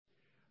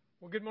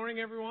Well, good morning,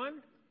 everyone.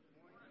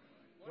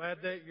 Glad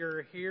that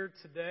you're here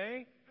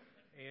today.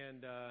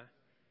 And,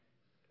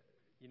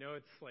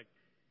 it's like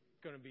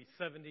going to be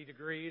 70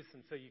 degrees,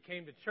 and so you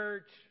came to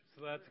church,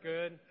 so that's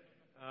good.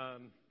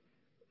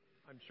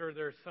 I'm sure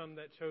there's some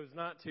that chose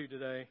not to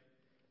today.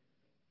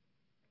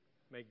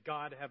 May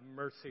God have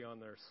mercy on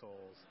their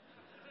souls.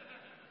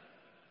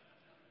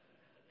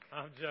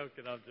 I'm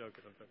joking.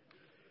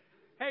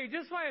 Hey,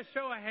 just by a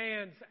show of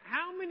hands,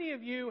 how many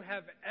of you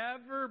have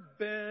ever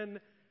been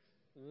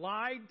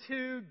lied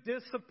to,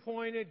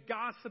 disappointed,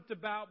 gossiped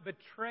about,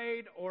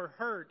 betrayed, or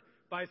hurt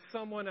by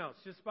someone else?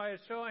 Just by a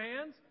show of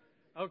hands?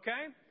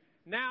 Okay.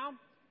 Now,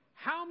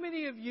 how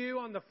many of you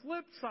on the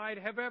flip side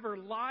have ever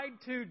lied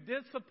to,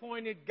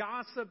 disappointed,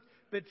 gossiped,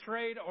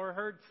 betrayed, or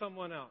hurt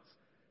someone else?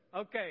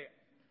 Okay.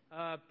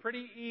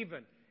 Pretty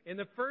even. In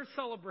the first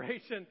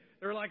celebration,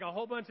 there were like a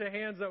whole bunch of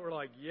hands that were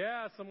like,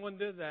 yeah, someone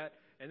did that.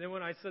 And then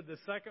when I said the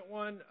second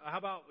one, how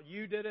about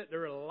you did it? There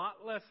were a lot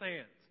less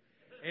hands.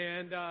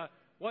 And,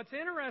 what's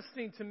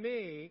interesting to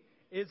me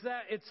is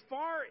that it's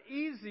far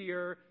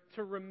easier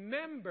to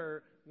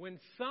remember when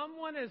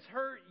someone has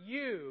hurt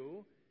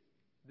you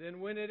than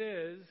when it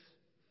is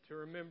to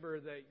remember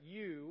that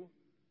you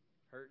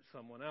hurt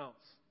someone else.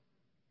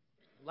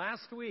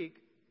 Last week,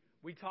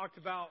 we talked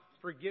about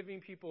forgiving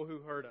people who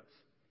hurt us.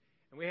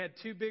 And we had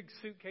two big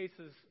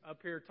suitcases up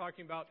here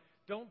talking about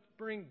don't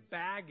bring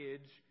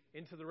baggage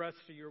into the rest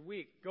of your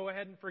week. Go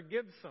ahead and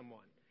forgive someone.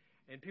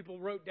 And people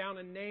wrote down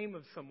a name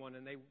of someone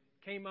and they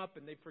came up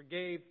and they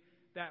forgave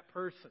that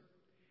person.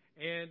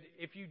 And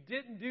if you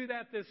didn't do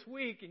that this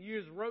week and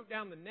you just wrote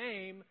down the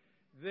name,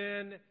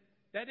 then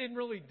that didn't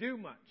really do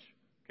much,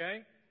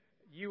 okay?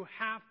 You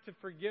have to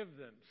forgive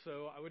them.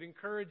 So I would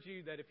encourage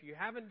you that if you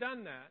haven't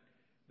done that,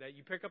 that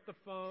you pick up the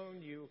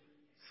phone, you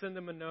send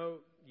them a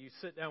note, you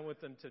sit down with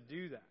them to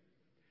do that.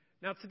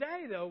 Now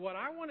today, though, what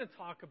I want to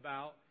talk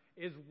about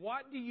is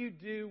what do you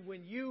do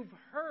when you've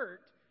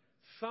hurt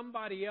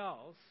somebody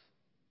else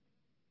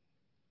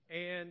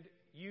and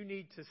you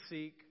need to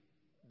seek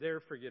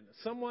their forgiveness.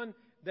 Someone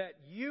that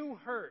you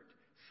hurt,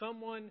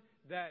 someone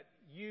that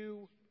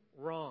you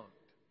wronged.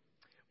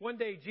 One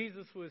day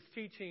Jesus was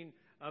teaching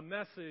a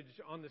message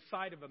on the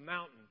side of a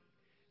mountain.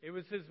 It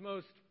was his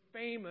most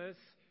famous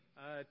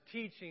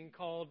teaching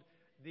called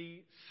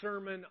the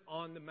Sermon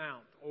on the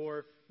Mount,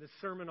 or the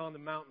Sermon on the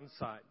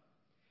Mountainside.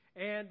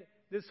 And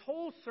this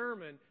whole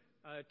sermon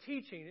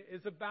teaching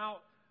is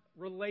about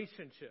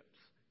relationships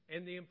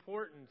and the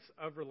importance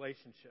of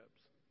relationships.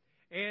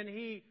 And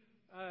he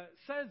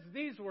says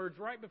these words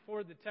right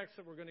before the text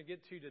that we're going to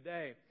get to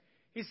today.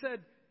 He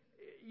said,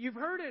 you've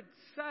heard it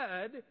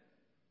said,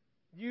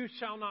 you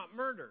shall not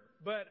murder.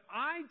 But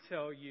I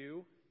tell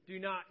you, do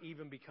not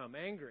even become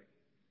angry.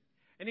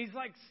 And he's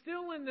like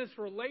still in this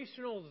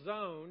relational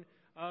zone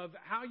of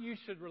how you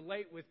should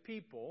relate with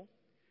people.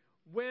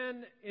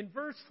 When in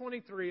verse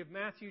 23 of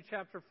Matthew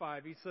chapter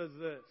 5, he says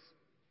this.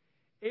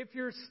 If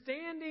you're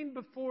standing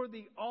before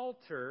the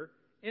altar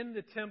in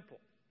the temple.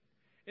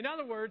 In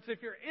other words,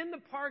 if you're in the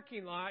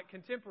parking lot,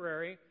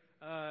 contemporary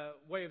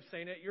way of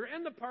saying it, you're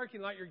in the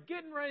parking lot, you're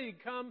getting ready to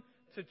come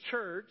to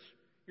church,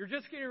 you're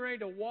just getting ready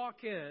to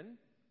walk in.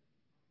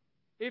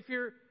 If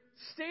you're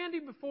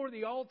standing before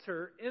the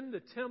altar in the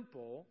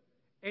temple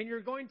and you're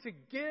going to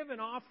give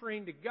an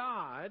offering to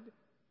God,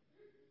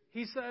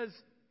 he says,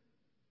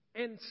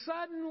 and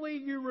suddenly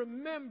you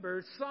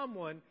remember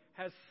someone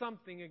has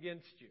something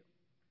against you.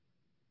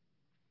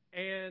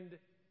 And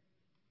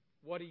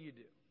what do?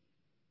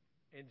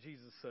 And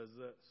Jesus says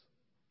this.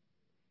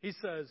 He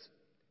says,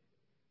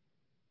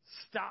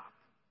 stop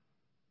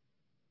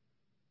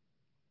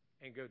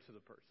and go to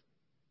the person.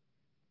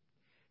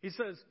 He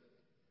says,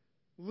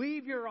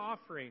 leave your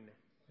offering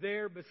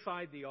there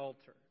beside the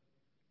altar.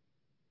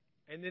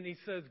 And then he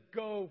says,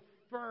 go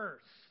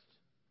first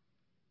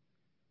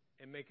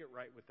and make it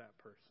right with that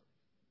person.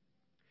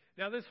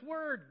 Now this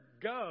word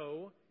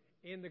go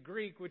in the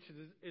Greek, which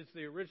is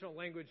the original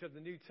language of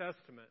the New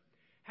Testament,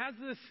 has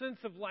this sense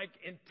of like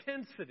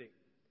intensity.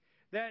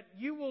 That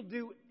you will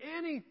do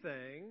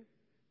anything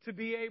to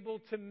be able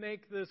to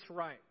make this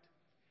right.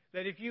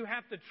 That if you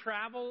have to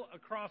travel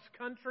across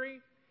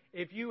country,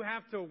 if you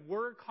have to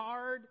work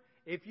hard,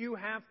 if you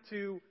have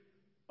to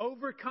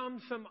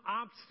overcome some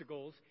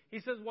obstacles, he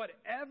says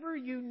whatever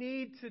you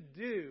need to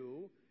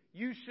do,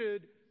 you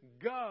should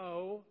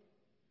go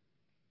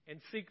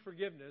and seek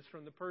forgiveness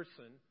from the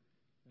person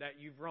that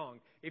you've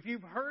wronged. If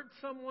you've hurt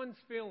someone's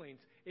feelings,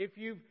 if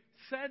you've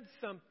said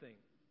something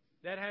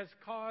that has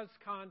caused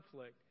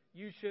conflict,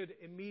 you should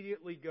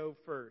immediately go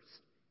first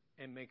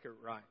and make it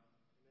right.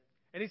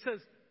 And he says,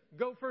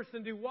 go first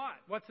and do what?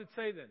 What's it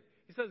say then?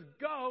 He says,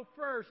 go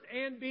first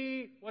and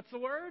be, what's the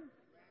word?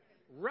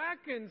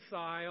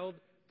 Reconciled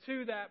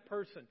to that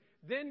person.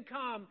 Then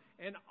come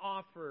and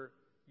offer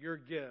your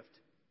gift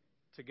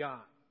to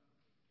God.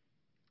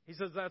 He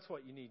says that's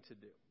what you need to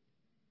do.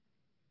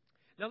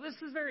 Now this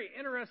is very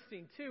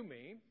interesting to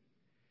me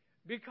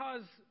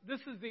because this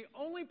is the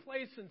only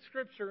place in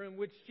Scripture in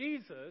which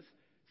Jesus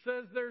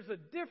says there's a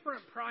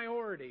different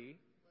priority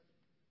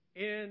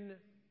in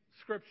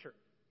Scripture.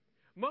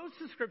 Most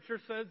of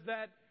Scripture says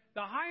that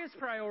the highest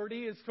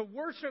priority is to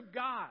worship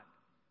God.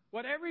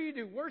 Whatever you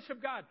do,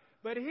 worship God.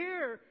 But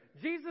here,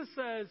 Jesus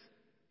says,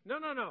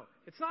 no.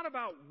 It's not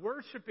about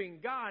worshiping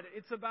God.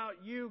 It's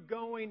about you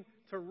going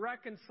to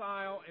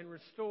reconcile and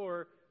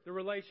restore the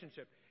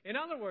relationship. In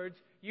other words,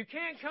 you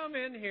can't come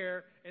in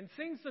here and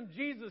sing some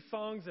Jesus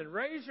songs and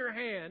raise your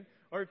hand,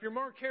 or if you're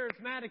more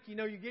charismatic, you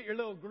get your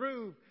little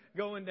groove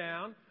going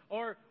down,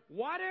 or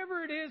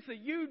whatever it is that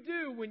you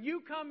do when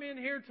you come in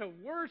here to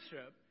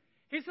worship.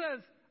 He says,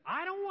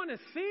 I don't want to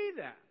see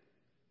that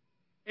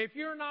if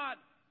you're not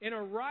in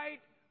a right,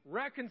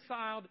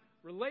 reconciled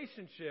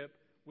relationship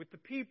with the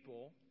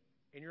people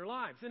in your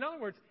lives. In other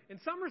words, in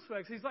some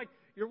respects, he's like,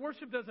 your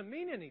worship doesn't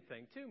mean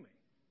anything to me.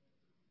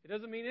 It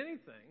doesn't mean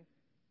anything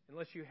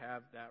unless you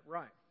have that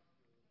right.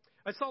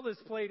 I saw this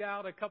played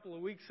out a couple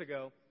of weeks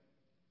ago.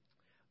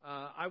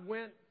 I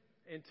went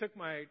and took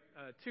my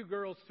two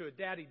girls to a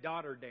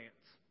daddy-daughter dance.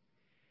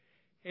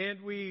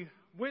 And we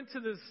went to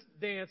this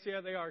dance.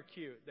 Yeah, they are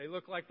cute. They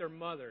look like their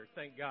mother,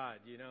 thank God.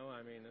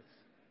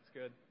 It's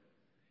good.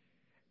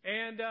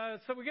 And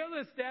so we go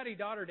to this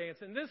daddy-daughter dance,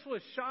 and this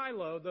was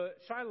Shiloh.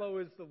 Shiloh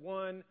is the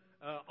one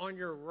on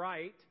your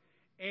right,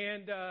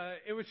 and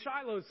it was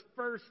Shiloh's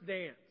first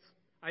dance.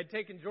 I'd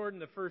taken Jordan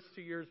the first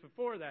 2 years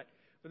before that,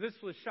 but this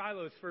was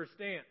Shiloh's first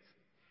dance.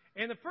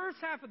 And the first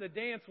half of the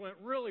dance went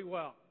really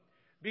well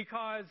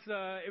because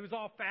it was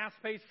all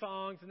fast-paced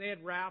songs, and they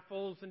had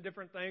raffles and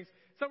different things.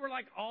 So we're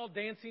like all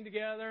dancing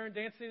together and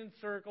dancing in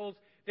circles,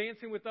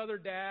 dancing with other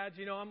dads.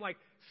 I'm like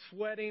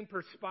sweating,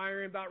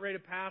 perspiring, about ready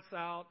to pass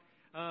out.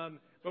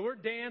 But we're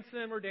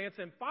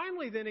dancing.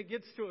 Finally, then it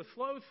gets to a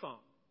slow song.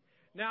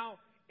 Now,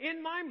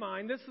 in my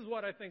mind, this is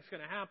what I think is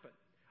going to happen.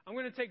 I'm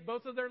going to take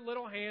both of their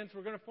little hands.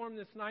 We're going to form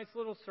this nice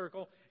little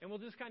circle, and we'll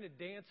just kind of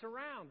dance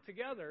around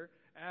together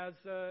as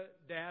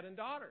dad and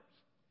daughters.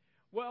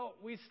 Well,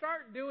 we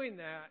start doing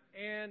that,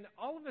 and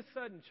all of a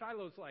sudden,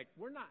 Shiloh's like,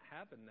 we're not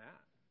having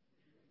that.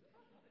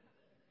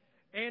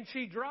 And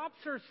she drops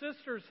her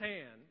sister's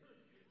hand.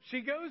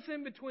 She goes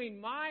in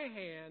between my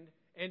hand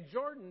and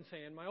Jordan's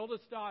hand, my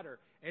oldest daughter,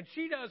 and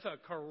she does a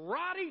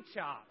karate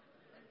chop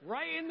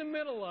right in the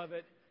middle of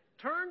it,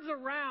 turns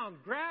around,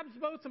 grabs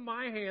both of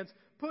my hands,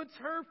 puts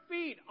her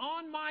feet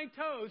on my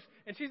toes,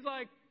 and she's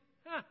like,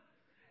 huh.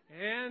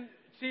 And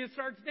she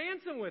starts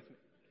dancing with me.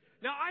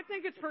 Now, I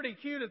think it's pretty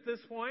cute at this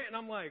point, and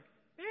I'm like,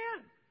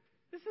 man,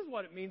 this is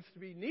what it means to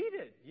be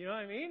needed. You know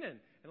what I mean? And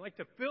like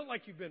to feel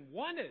like you've been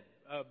wanted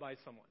by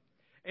someone.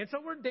 And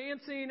so we're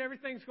dancing,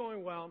 everything's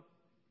going well.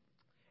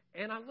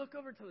 And I look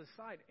over to the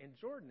side, and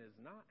Jordan is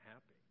not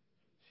happy.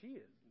 She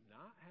is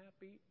not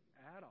happy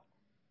at all.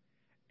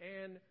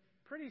 And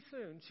pretty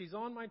soon, she's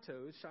on my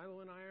toes.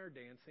 Shiloh and I are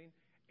dancing.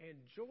 And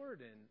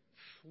Jordan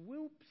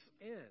swoops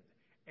in,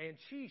 and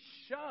she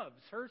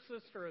shoves her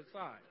sister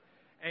aside.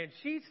 And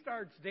she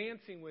starts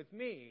dancing with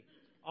me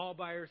all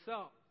by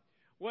herself.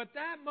 Well, at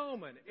that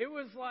moment, it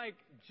was like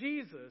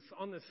Jesus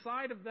on the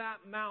side of that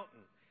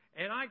mountain.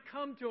 And I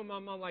come to him,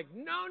 I'm like,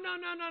 no.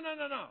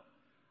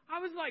 I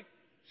was like,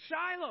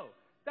 Shiloh,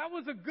 that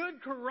was a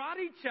good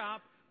karate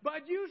chop,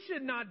 but you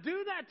should not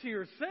do that to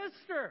your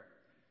sister.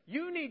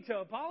 You need to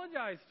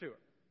apologize to her.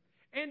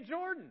 And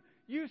Jordan,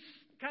 you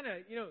kind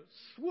of,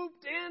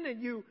 swooped in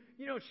and you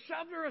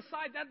shoved her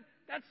aside.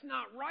 That's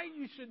not right.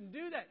 You shouldn't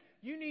do that.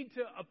 You need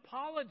to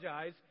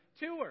apologize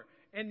to her.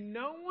 And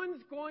no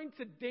one's going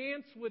to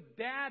dance with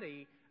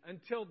Daddy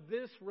until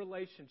this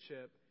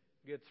relationship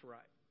gets right.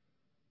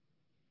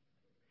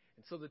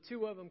 And so the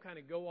two of them kind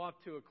of go off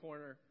to a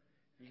corner.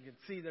 You can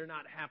see they're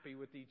not happy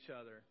with each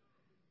other.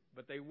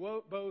 But they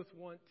both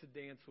want to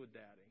dance with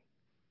Daddy.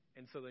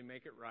 And so they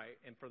make it right.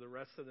 And for the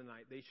rest of the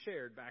night, they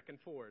shared back and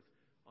forth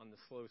on the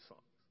slow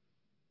songs.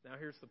 Now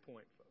here's the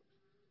point, folks.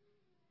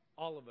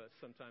 All of us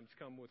sometimes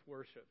come with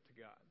worship to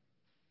God.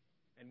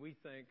 And we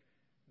think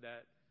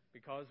that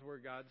because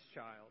we're God's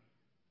child,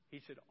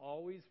 He should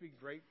always be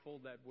grateful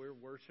that we're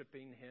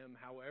worshiping Him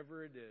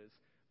however it is.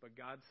 But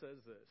God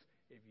says this,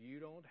 if you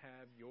don't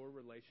have your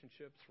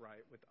relationships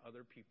right with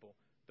other people,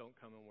 don't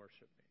come and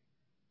worship me.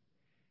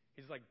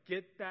 He's like,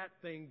 get that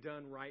thing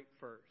done right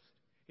first.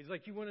 He's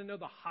like, you want to know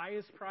the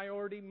highest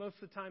priority? Most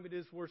of the time it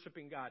is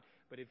worshiping God.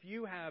 But if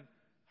you have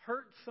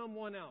hurt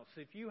someone else,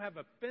 if you have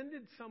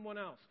offended someone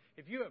else,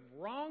 if you have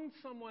wronged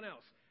someone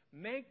else,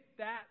 make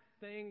that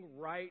thing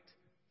right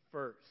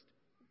first.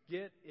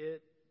 Get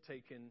it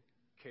taken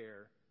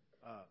care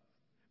of.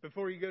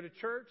 Before you go to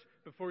church,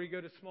 before you go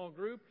to small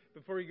group,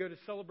 before you go to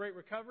Celebrate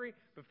Recovery,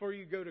 before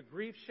you go to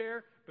Grief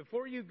Share,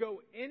 before you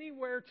go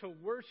anywhere to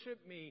worship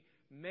me,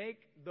 make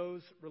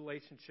those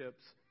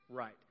relationships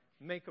right.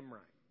 Make them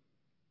right.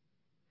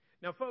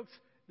 Now, folks,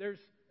 there's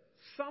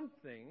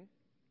something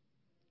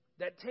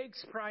that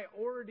takes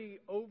priority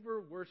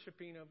over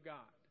worshiping of God.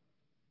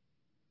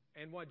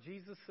 And what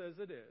Jesus says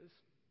it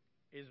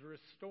is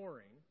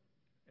restoring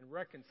and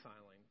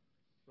reconciling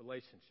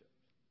relationships.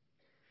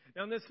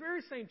 Now, in this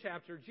very same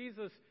chapter,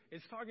 Jesus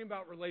is talking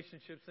about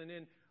relationships, and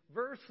in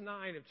verse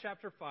 9 of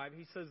chapter 5,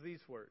 he says these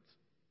words.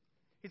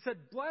 He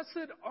said,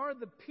 "Blessed are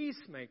the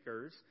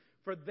peacemakers,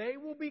 for they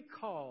will be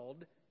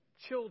called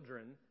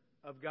children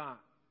of God."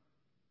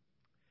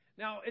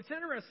 Now, it's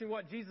interesting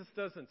what Jesus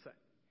doesn't say.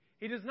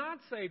 He does not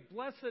say,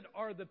 "Blessed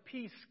are the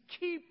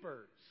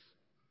peacekeepers."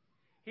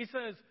 He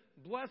says,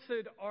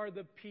 "Blessed are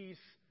the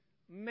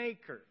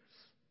peacemakers."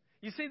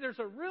 You see, there's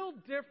a real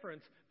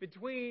difference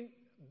between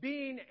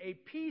being a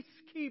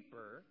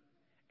peacekeeper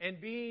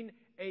and being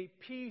a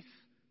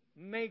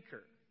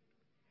peacemaker.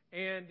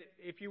 And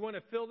if you want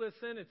to fill this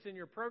in, it's in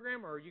your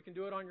program, or you can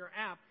do it on your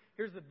app.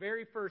 Here's the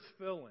very first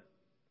fill-in.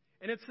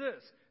 And it's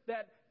this,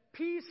 that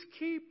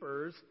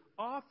peacekeepers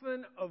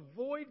often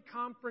avoid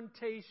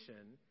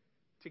confrontation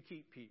to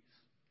keep peace.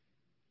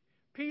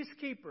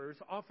 Peacekeepers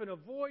often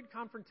avoid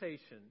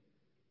confrontation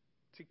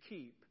to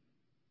keep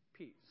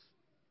peace.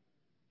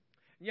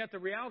 And yet the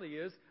reality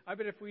is, I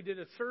bet if we did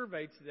a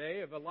survey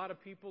today of a lot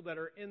of people that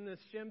are in this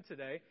gym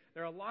today,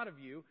 there are a lot of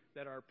you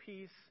that are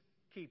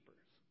peacekeepers.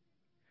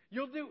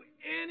 You'll do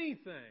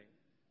anything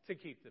to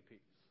keep the peace.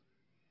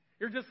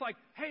 You're just like,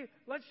 hey,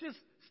 let's just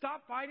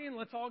stop fighting and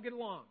let's all get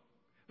along.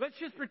 Let's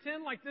just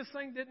pretend like this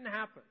thing didn't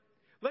happen.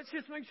 Let's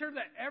just make sure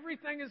that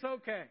everything is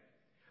okay.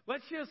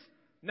 Let's just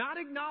not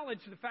acknowledge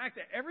the fact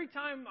that every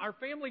time our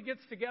family gets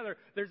together,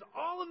 there's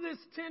all of this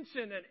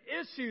tension and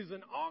issues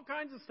and all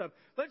kinds of stuff.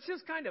 Let's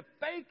just kind of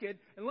fake it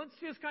and let's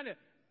just kind of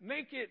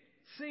make it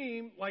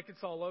seem like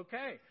it's all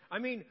okay. I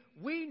mean,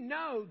 we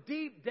know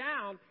deep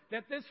down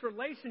that this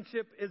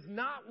relationship is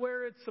not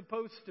where it's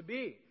supposed to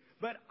be.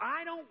 But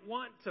I don't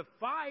want to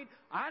fight.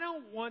 I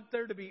don't want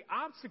there to be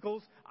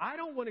obstacles. I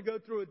don't want to go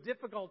through a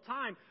difficult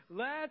time.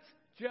 Let's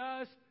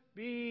just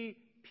be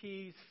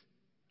peacekeepers.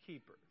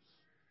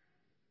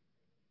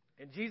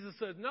 And Jesus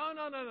says, no.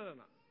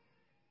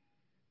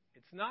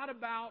 It's not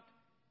about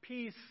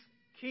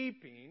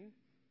peacekeeping.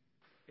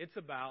 It's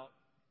about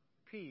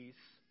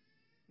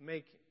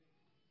peacemaking.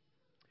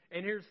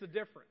 And here's the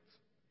difference.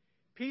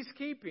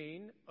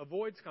 Peacekeeping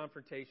avoids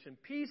confrontation.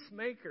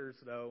 Peacemakers,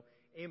 though,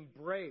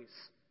 embrace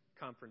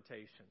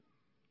confrontation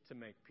to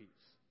make peace.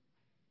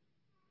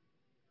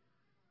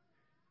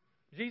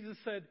 Jesus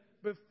said,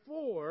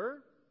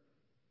 before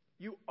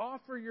you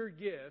offer your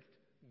gift,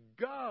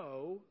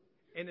 go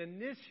and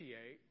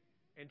initiate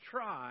and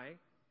try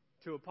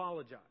to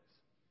apologize.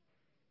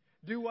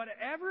 Do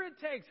whatever it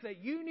takes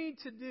that you need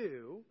to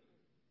do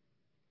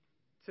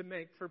to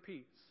make for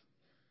peace.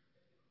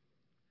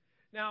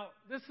 Now,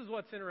 this is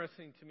what's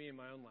interesting to me in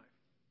my own life.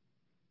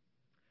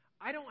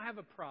 I don't have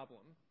a problem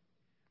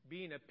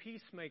being a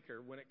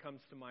peacemaker when it comes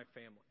to my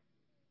family.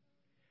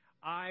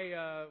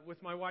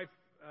 With my wife,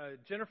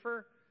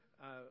 Jennifer,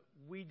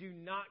 we do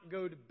not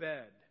go to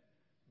bed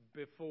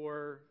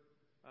before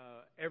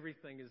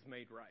everything is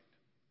made right.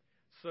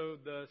 So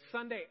the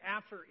Sunday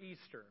after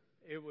Easter,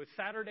 it was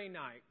Saturday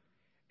night,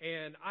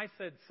 and I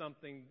said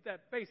something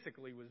that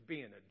basically was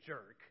being a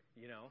jerk,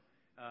 you know.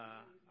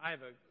 I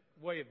have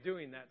a way of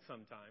doing that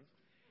sometimes.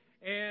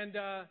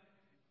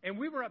 And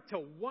we were up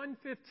till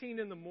 1:15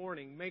 in the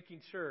morning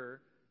making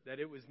sure that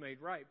it was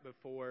made right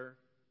before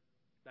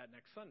that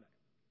next Sunday.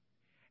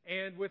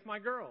 And with my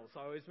girls, I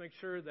always make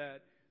sure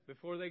that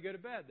before they go to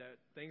bed that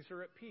things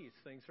are at peace,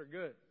 things are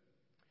good.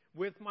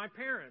 With my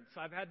parents,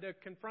 I've had to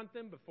confront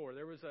them before.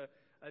 There was a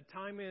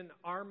time in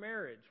our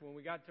marriage when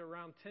we got to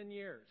around 10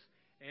 years,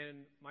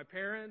 and my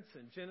parents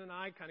and Jen and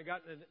I kind of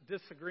got in a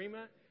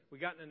disagreement. We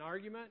got in an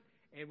argument,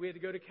 and we had to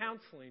go to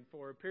counseling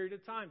for a period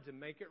of time to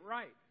make it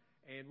right,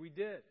 and we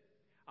did.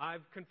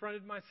 I've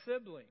confronted my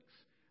siblings,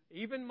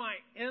 even my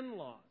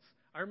in-laws.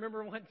 I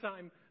remember one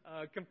time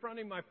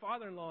confronting my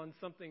father-in-law on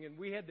something, and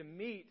we had to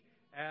meet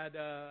at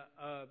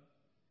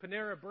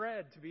Panera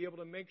Bread to be able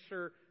to make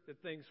sure that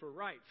things were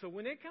right. So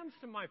when it comes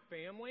to my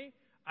family,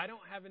 I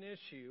don't have an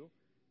issue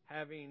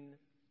having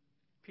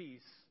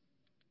peace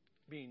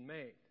being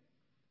made.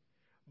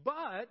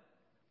 But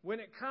when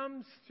it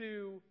comes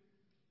to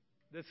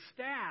the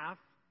staff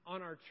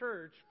on our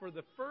church, for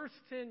the first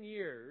 10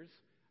 years,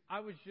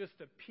 I was just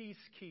a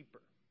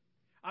peacekeeper.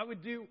 I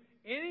would do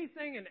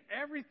anything and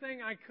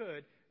everything I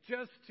could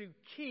just to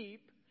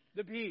keep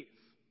the peace.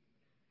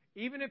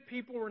 Even if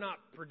people were not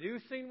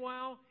producing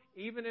well,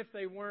 even if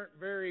they weren't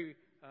very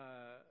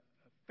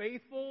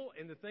faithful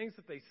in the things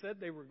that they said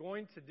they were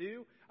going to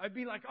do, I'd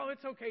be like, oh,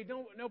 it's okay,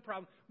 no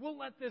problem. We'll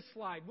let this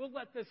slide. We'll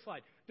let this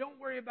slide. Don't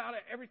worry about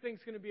it.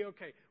 Everything's going to be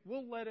okay.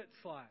 We'll let it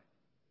slide.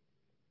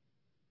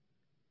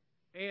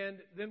 And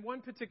then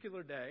one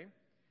particular day,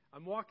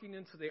 I'm walking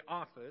into the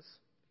office,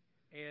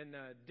 and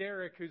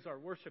Derek, who's our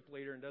worship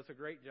leader and does a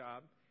great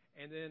job,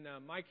 and then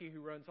Mikey, who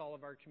runs all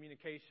of our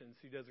communications,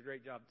 who does a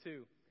great job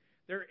too,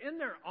 they're in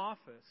their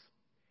office,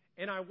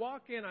 and I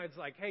walk in, I was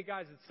like, hey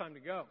guys, it's time to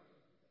go.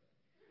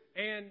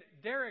 And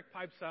Derek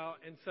pipes out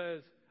and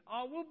says,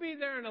 oh, we'll be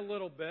there in a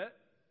little bit.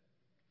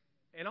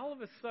 And all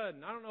of a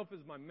sudden, I don't know if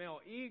it's my male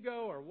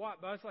ego or what,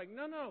 but I was like,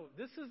 no,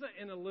 this isn't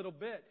in a little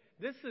bit.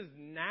 This is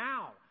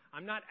now.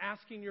 I'm not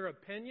asking your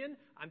opinion.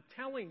 I'm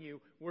telling you,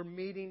 we're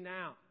meeting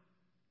now.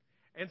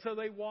 And so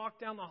they walk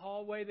down the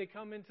hallway. They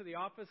come into the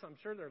office. I'm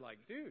sure they're like,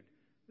 dude,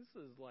 this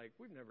is like,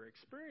 we've never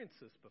experienced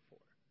this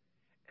before.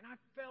 And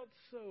I felt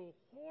so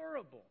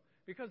horrible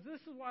because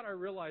this is what I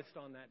realized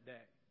on that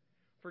day.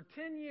 For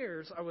 10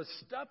 years, I was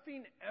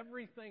stuffing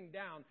everything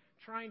down,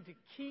 trying to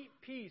keep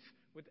peace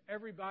with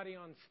everybody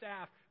on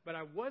staff, but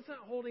I wasn't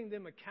holding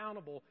them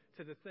accountable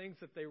to the things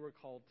that they were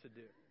called to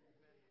do.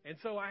 And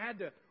so I had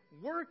to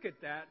work at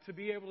that to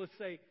be able to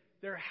say,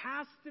 there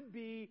has to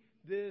be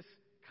this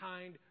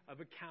kind of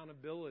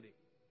accountability.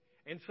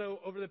 And so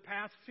over the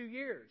past 2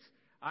 years,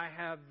 I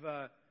have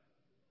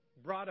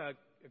brought a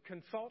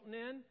consultant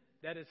in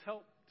that has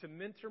helped to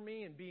mentor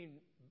me in being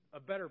a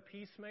better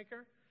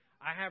peacemaker.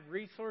 I have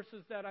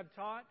resources that I've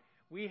taught.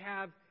 We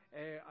have,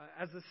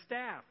 as a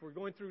staff, we're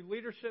going through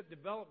leadership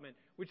development,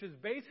 which is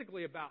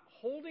basically about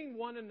holding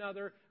one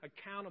another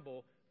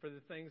accountable for the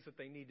things that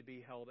they need to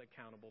be held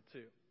accountable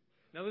to.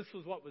 Now, this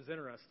was what was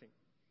interesting.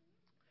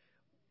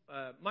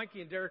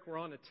 Mikey and Derek were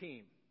on a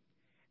team,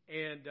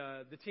 and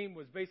the team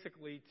was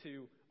basically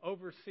to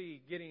oversee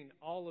getting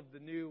all of the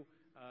new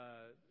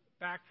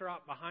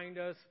backdrop behind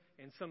us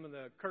and some of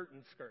the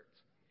curtain skirts.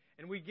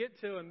 And we get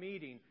to a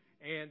meeting,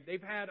 and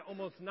they've had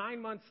almost 9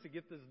 months to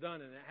get this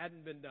done, and it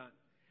hadn't been done.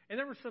 And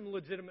there were some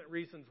legitimate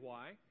reasons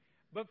why.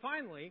 But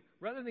finally,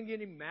 rather than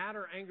getting mad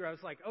or angry, I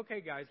was like, okay,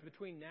 guys,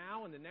 between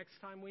now and the next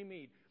time we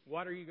meet,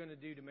 what are you going to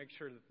do to make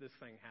sure that this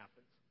thing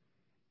happens?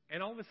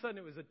 And all of a sudden,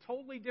 it was a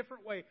totally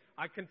different way.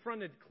 I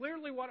confronted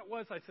clearly what it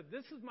was. I said,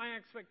 this is my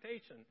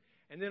expectation.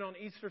 And then on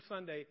Easter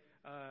Sunday,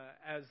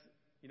 as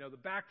you know, the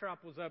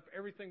backdrop was up,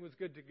 everything was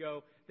good to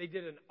go. They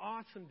did an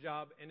awesome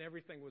job, and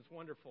everything was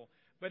wonderful.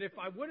 But if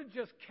I would have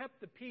just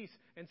kept the peace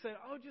and said,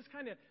 oh, just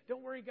kind of,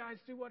 don't worry, guys,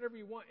 do whatever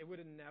you want, it would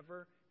have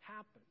never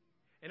happened.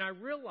 And I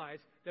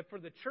realized that for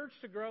the church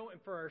to grow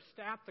and for our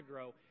staff to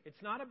grow,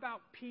 it's not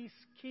about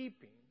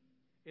peacekeeping.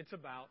 It's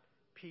about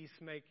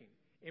peacemaking,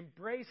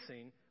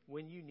 embracing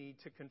when you need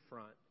to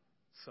confront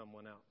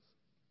someone else.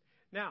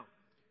 Now,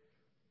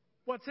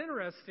 what's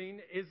interesting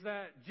is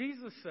that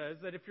Jesus says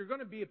that if you're going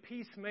to be a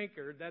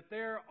peacemaker, that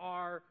there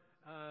are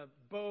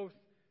both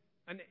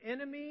an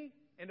enemy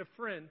and a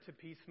friend to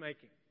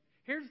peacemaking.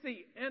 Here's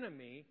the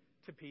enemy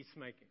to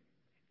peacemaking.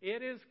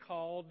 It is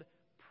called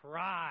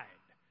pride.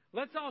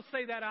 Let's all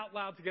say that out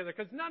loud together,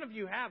 because none of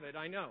you have it,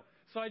 I know.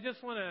 So I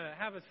just want to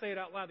have us say it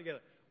out loud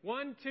together.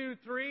 1, 2,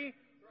 3.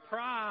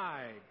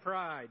 Pride.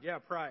 Pride. Yeah,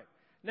 pride.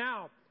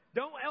 Now,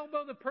 don't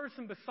elbow the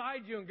person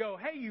beside you and go,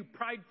 hey, you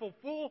prideful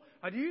fool.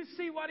 Do you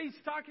see what he's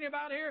talking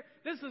about here?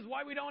 This is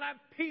why we don't have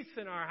peace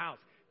in our house.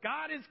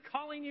 God is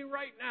calling you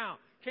right now.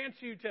 Can't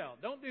you tell?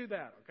 Don't do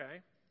that,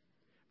 okay?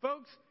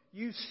 Folks,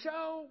 you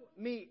show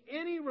me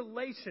any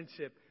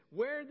relationship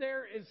where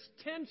there is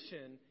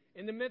tension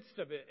in the midst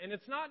of it. And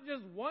it's not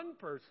just one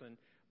person,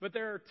 but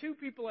there are two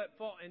people at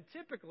fault. And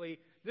typically,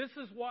 this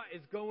is what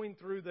is going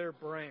through their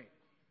brain.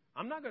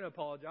 I'm not going to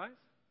apologize.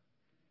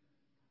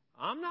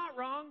 I'm not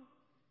wrong.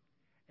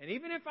 And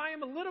even if I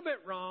am a little bit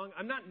wrong,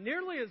 I'm not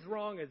nearly as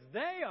wrong as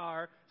they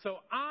are, so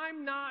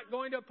I'm not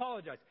going to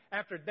apologize.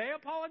 After they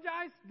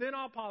apologize, then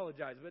I'll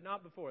apologize, but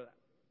not before that.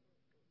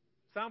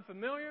 Sound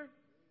familiar?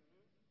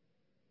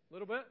 A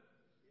little bit?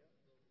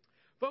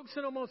 Folks,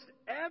 in almost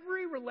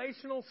every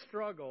relational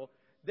struggle,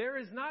 there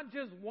is not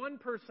just one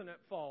person at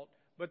fault,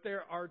 but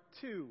there are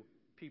two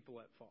people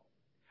at fault.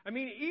 I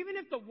mean, even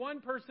if the one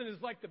person is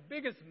like the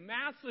biggest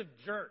massive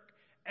jerk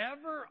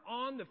ever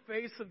on the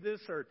face of this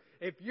earth,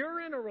 if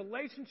you're in a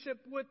relationship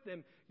with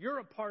them, you're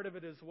a part of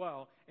it as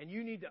well, and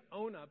you need to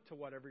own up to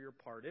whatever your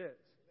part is.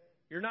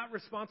 You're not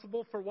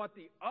responsible for what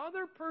the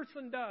other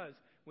person does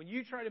when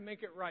you try to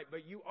make it right,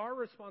 but you are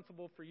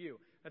responsible for you.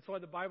 That's why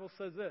the Bible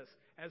says this: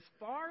 as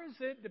far as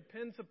it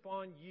depends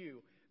upon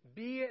you,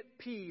 be at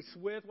peace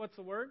with, what's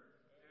the word?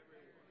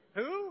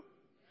 Everyone. Who?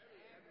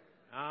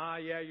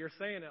 Everyone. Yeah, you're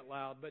saying it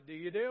loud, but do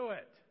you do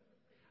it?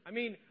 I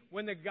mean,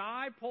 when the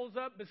guy pulls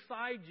up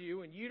beside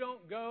you and you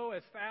don't go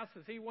as fast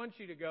as he wants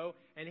you to go,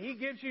 and he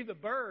gives you the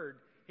bird,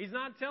 he's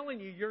not telling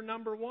you you're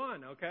number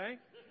one, okay?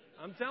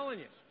 I'm telling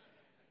you.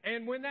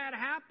 And when that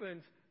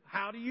happens,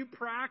 how do you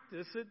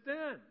practice it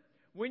then?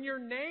 When your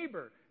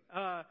neighbor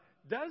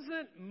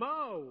doesn't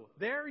mow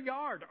their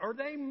yard, or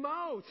they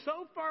mow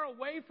so far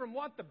away from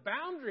what the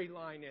boundary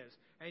line is,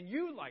 and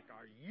you like,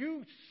 are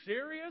you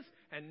serious?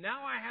 And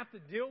now I have to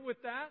deal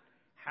with that?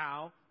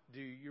 How do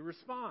you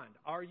respond?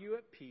 Are you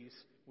at peace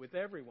with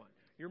everyone?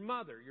 Your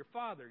mother, your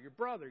father, your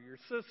brother, your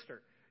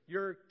sister,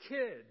 your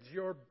kids,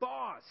 your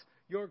boss,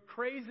 your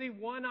crazy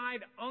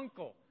one-eyed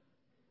uncle.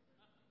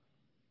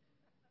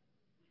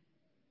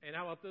 And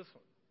how about this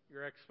one?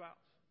 Your ex-spouse.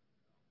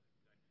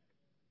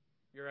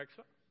 Your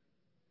ex-spouse.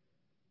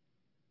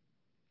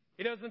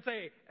 He doesn't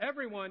say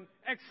everyone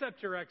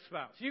except your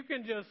ex-spouse. You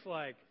can just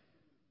no.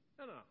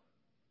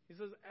 He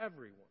says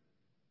everyone.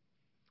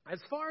 As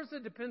far as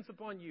it depends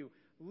upon you,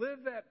 live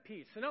at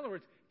peace. In other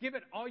words, give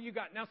it all you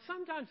got. Now,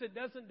 sometimes it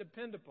doesn't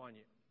depend upon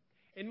you.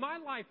 In my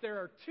life, there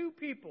are two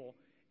people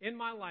in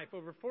my life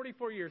over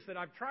 44 years that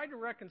I've tried to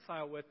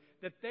reconcile with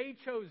that they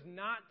chose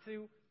not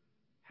to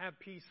have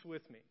peace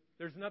with me.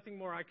 There's nothing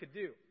more I could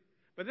do.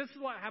 But this is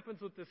what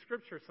happens with the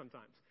Scripture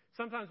sometimes.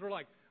 Sometimes we're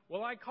like,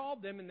 well, I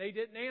called them and they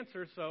didn't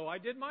answer, so I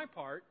did my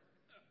part.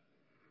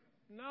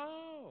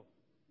 No.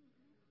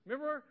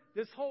 Remember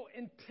this whole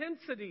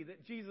intensity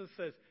that Jesus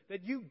says,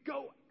 that you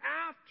go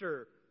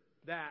after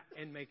that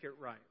and make it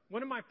right.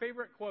 One of my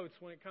favorite quotes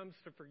when it comes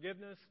to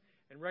forgiveness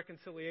and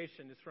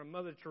reconciliation is from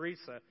Mother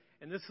Teresa,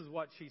 and this is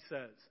what she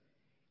says.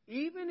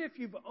 Even if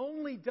you've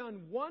only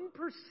done 1%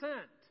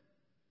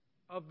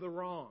 of the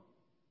wrong,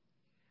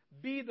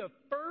 be the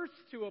first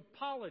to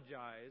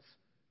apologize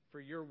for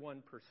your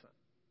 1%.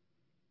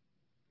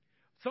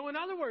 So in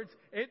other words,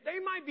 they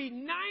might be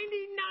 99%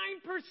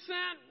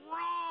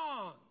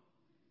 wrong.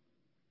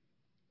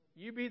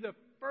 You be the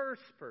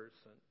first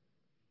person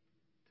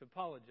to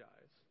apologize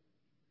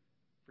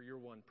for your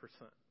 1%.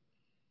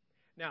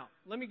 Now,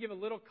 let me give a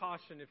little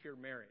caution if you're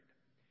married.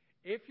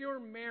 If you're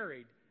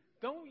married,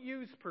 don't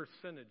use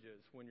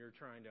percentages when you're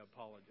trying to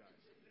apologize.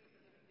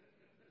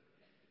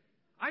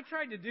 I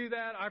tried to do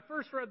that. I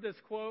first read this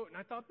quote, and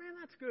I thought, man,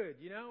 that's good,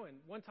 And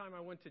one time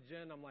I went to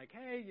Jen, I'm like,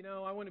 hey,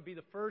 I want to be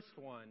the first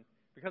one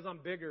because I'm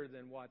bigger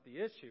than what the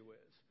issue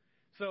is.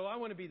 So I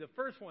want to be the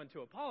first one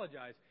to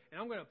apologize,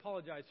 and I'm going to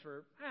apologize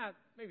for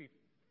maybe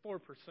 4%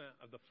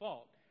 of the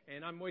fault,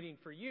 and I'm waiting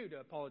for you to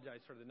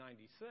apologize for the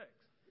 96.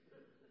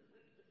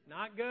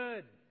 Not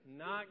good.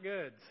 Not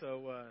good.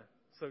 So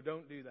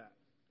don't do that.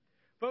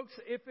 Folks,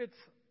 if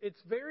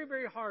it's very,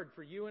 very hard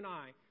for you and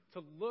I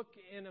to look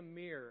in a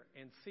mirror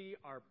and see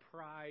our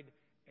pride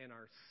and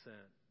our sin.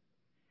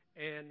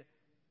 And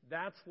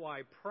that's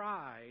why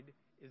pride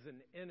is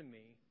an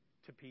enemy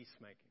to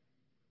peacemaking.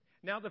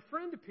 Now, the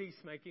friend to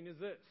peacemaking is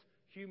this,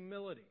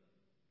 humility.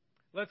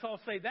 Let's all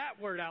say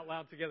that word out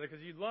loud together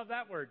because you love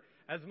that word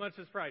as much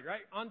as pride,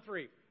 right? On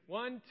 3.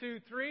 1, 2,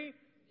 3.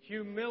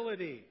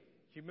 Humility.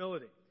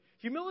 Humility.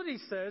 Humility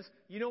says,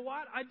 you know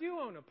what? I do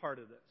own a part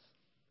of this.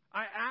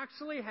 I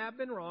actually have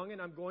been wrong,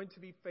 and I'm going to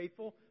be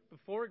faithful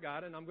before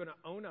God, and I'm going to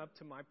own up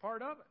to my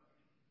part of it.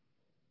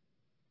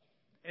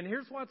 And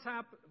here's what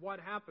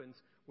happens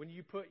when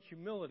you put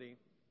humility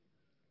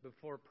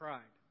before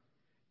pride.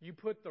 You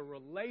put the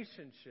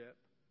relationship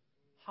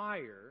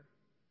higher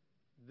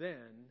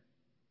than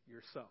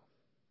yourself.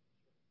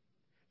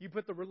 You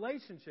put the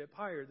relationship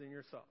higher than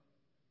yourself.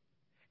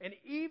 And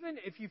even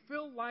if you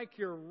feel like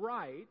you're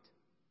right,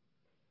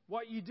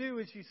 what you do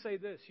is you say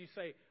this. You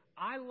say,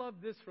 I love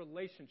this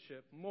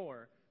relationship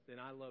more than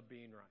I love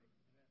being right.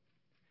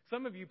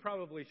 Some of you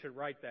probably should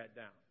write that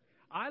down.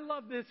 I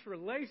love this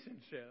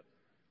relationship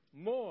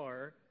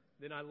more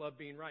than I love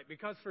being right.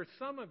 Because for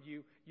some of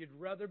you, you'd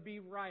rather be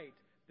right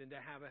than to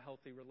have a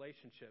healthy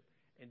relationship.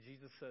 And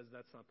Jesus says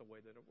that's not the way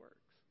that it works.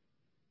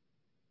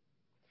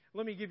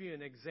 Let me give you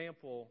an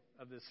example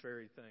of this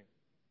very thing.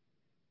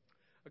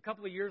 A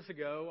couple of years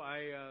ago,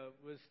 I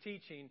was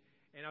teaching,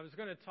 and I was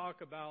going to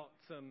talk about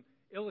some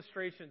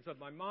illustrations of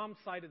my mom's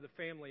side of the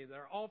family.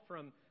 They're all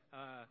from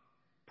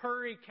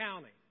Perry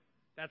County.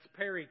 That's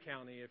Perry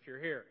County if you're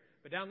here.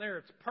 But down there,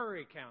 it's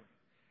Perry County.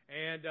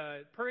 And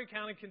Perry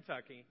County,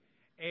 Kentucky.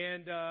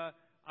 And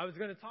I was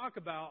going to talk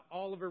about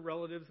all of her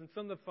relatives and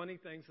some of the funny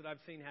things that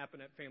I've seen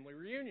happen at family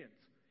reunions.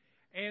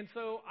 And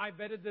so I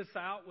vetted this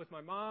out with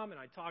my mom, and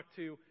I talked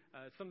to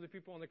some of the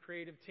people on the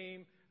creative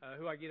team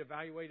who I get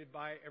evaluated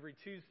by every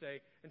Tuesday,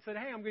 and said,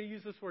 hey, I'm going to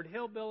use this word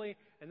hillbilly,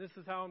 and this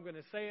is how I'm going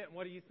to say it, and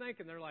what do you think?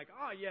 And they're like,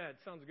 oh, yeah, it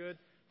sounds good,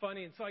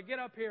 funny. And so I get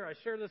up here, I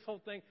share this whole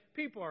thing.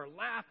 People are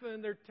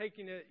laughing. They're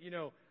taking it,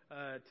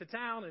 to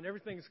town, and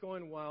everything's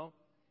going well.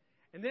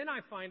 And then I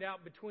find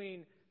out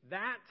between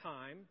that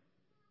time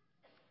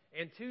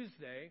and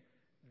Tuesday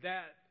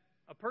that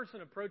a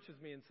person approaches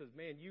me and says,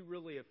 man, you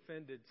really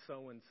offended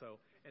so-and-so,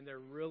 and they're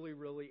really,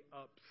 really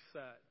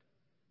upset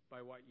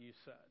by what you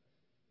said.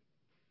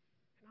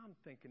 And I'm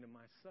thinking to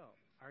myself,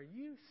 are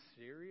you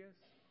serious?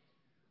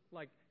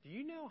 Like, do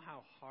you know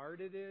how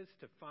hard it is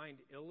to find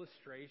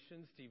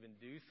illustrations to even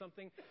do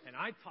something? And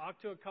I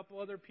talked to a couple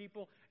other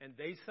people, and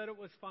they said it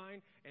was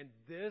fine, and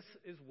this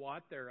is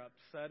what they're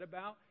upset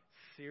about?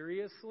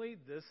 Seriously,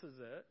 this is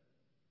it?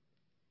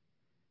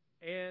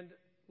 And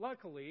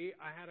luckily,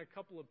 I had a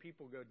couple of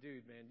people go,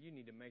 dude, man, you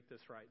need to make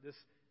this right.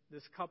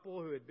 This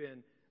couple who had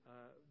been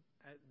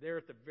there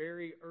at the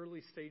very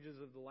early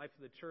stages of the life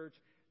of the church,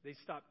 they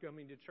stopped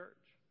coming to church.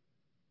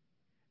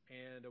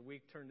 And a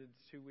week turned into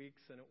 2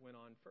 weeks, and it went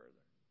on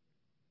further.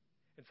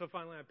 And so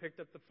finally, I picked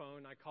up the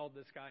phone. I called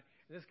this guy.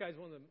 And this guy's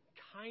one of the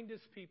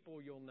kindest people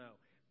you'll know.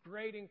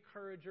 Great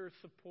encourager,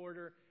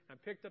 supporter. And I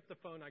picked up the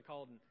phone. I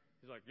called, and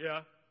he's like,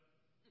 yeah.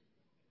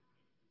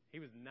 He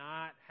was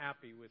not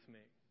happy with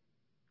me.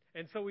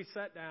 And so we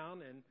sat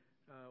down, and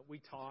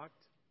we talked.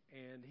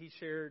 And he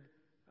shared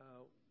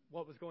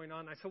what was going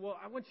on. I said, well,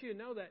 I want you to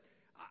know that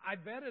I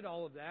vetted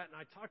all of that. And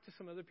I talked to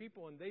some other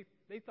people, and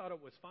they thought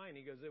it was fine.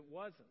 He goes, it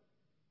wasn't.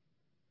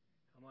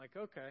 I'm like,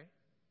 okay.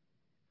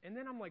 And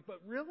then I'm like,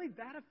 but really,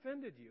 that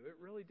offended you? It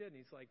really did. And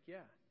he's like,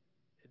 yeah,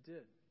 it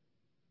did.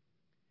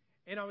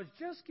 And I was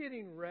just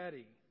getting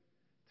ready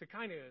to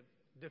kind of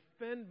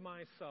defend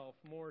myself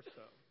more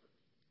so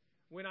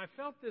when I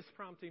felt this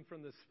prompting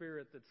from the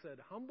Spirit that said,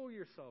 humble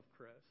yourself,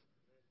 Chris,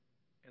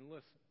 and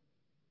listen.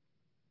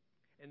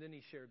 And then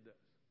he shared this.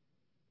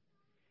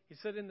 He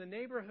said, in the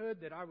neighborhood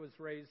that I was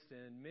raised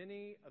in,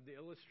 many of the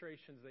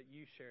illustrations that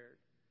you shared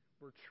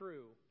were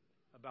true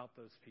about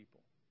those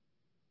people.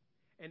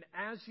 And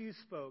as you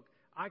spoke,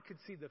 I could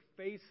see the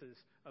faces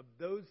of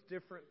those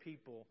different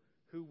people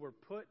who were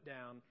put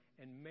down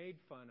and made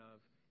fun of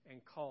and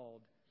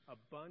called a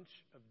bunch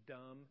of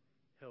dumb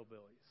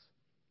hillbillies.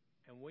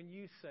 And when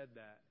you said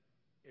that,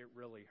 it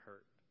really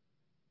hurt.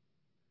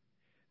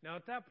 Now,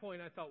 at that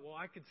point, I thought, well,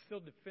 I could still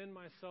defend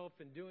myself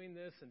in doing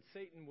this, and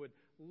Satan would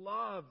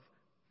love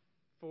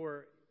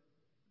for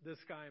this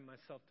guy and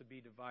myself to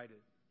be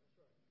divided.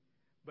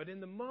 But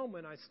in the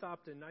moment, I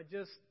stopped and I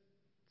just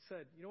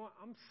said, you know what,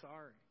 I'm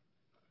sorry.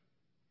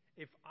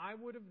 If I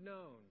would have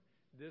known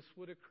this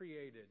would have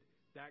created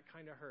that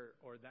kind of hurt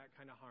or that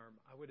kind of harm,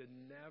 I would have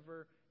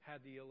never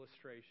had the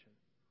illustration.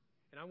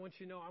 And I want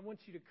you to know, I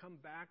want you to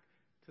come back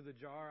to the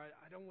jar.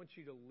 I don't want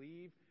you to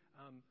leave.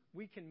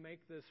 We can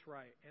make this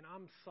right. And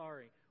I'm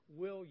sorry.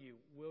 Will you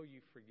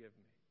forgive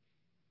me?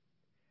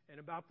 And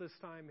about this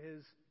time,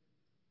 his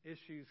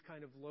issues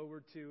kind of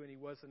lowered too, and he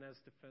wasn't as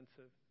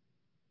defensive.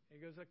 And he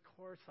goes, of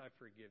course I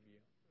forgive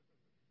you.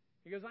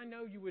 He goes, I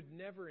know you would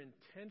never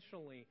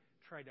intentionally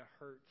try to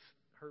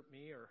hurt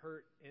me or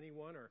hurt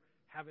anyone or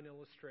have an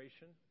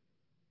illustration.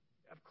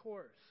 Of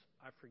course,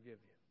 I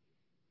forgive you.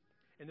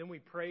 And then we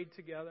prayed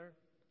together,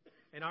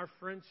 and our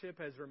friendship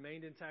has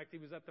remained intact. He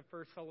was at the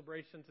first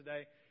celebration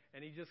today,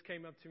 and he just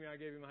came up to me. I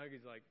gave him a hug.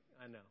 He's like,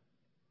 I know.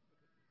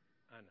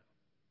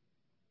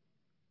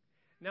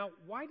 Now,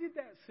 why did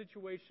that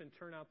situation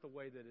turn out the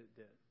way that it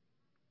did?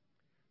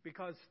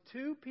 Because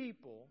two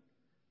people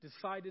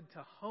decided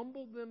to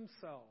humble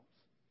themselves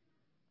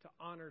to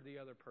honor the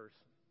other person.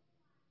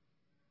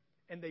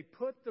 And they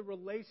put the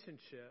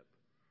relationship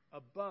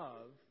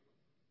above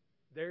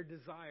their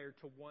desire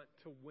to want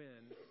to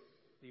win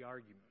the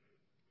argument.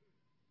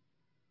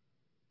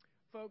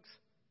 Folks,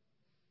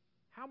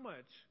 how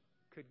much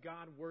could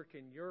God work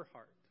in your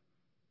heart,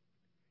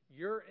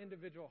 your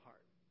individual heart,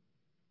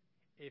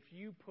 if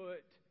you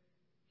put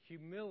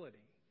humility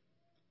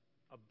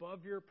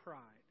above your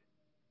pride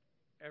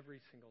every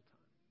single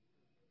time?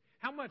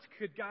 How much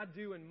could God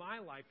do in my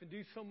life and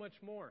do so much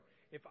more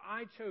if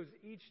I chose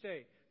each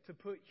day to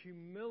put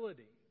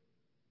humility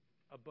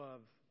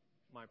above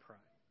my pride?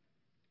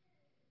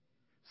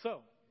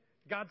 So,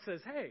 God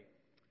says, hey,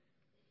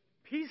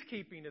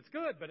 peacekeeping is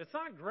good, but it's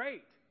not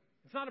great.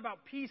 It's not about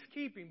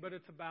peacekeeping, but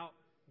it's about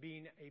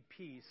being a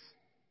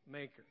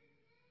peacemaker.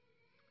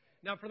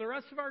 Now, for the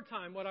rest of our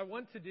time, what I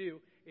want to do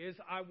is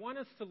I want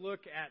us to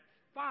look at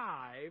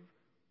 5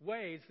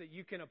 ways that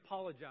you can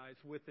apologize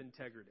with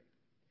integrity.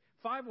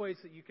 5 ways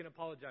that you can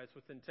apologize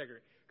with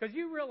integrity. Because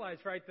you realize,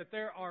 right, that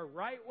there are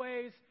right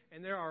ways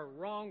and there are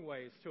wrong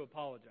ways to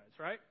apologize,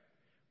 right?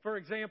 For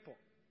example,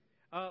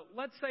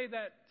 let's say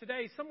that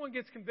today someone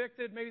gets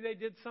convicted. Maybe they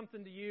did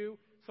something to you,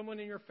 someone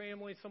in your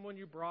family, someone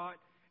you brought,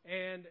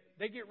 and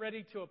they get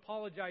ready to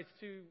apologize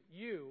to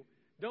you.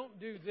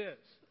 Don't do this.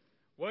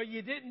 Well,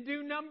 you didn't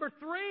do number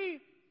 3.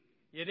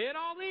 You did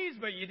all these,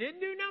 but you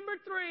didn't do number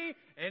 3,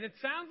 and it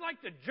sounds like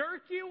the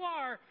jerk you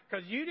are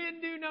because you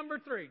didn't do number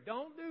 3.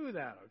 Don't do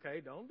that, okay?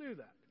 Don't do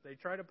that. If they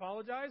try to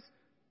apologize,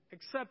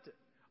 accept it.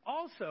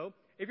 Also,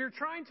 if you're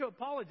trying to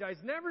apologize,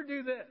 never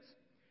do this.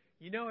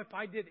 You know, if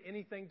I did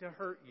anything to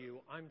hurt you,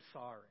 I'm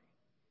sorry.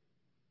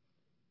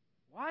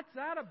 What's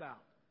that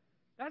about?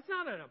 That's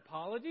not an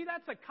apology.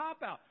 That's a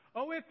cop-out.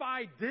 Oh, if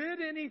I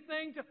did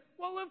anything to...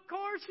 Well, of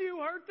course you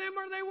hurt them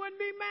or they wouldn't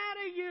be mad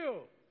at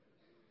you.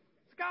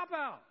 It's a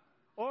cop-out.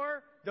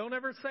 Or don't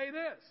ever say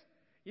this.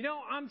 You know,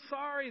 I'm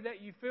sorry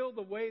that you feel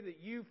the way that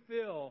you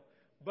feel,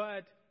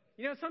 but,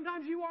 you know,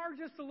 sometimes you are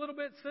just a little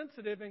bit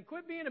sensitive, and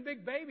quit being a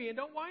big baby and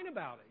don't whine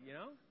about it, you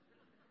know.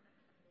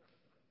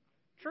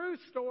 True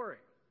story.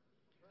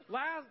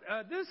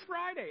 This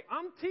Friday,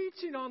 I'm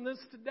teaching on this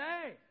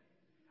today.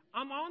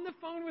 I'm on the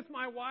phone with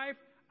my wife.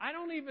 I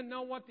don't even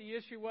know what the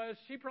issue was.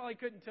 She probably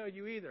couldn't tell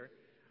you either.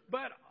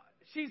 But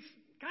she's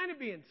kind of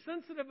being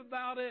sensitive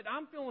about it.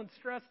 I'm feeling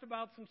stressed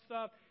about some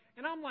stuff.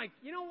 And I'm like,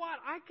 you know what?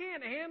 I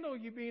can't handle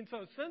you being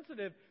so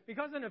sensitive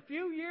because in a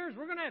few years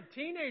we're going to have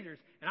teenagers.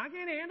 And I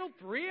can't handle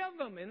 3 of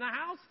them in the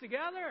house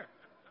together.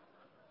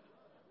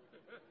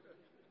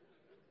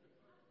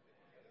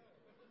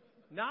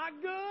 Not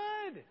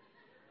good.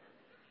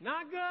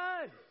 Not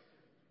good.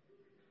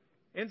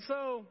 And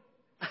so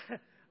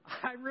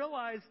I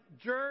realized,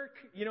 jerk,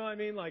 you know what I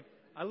mean? Like,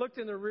 I looked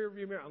in the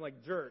rearview mirror. I'm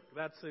like, jerk,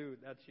 that's you.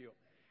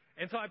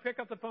 And so I pick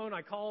up the phone,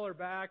 I call her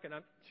back, and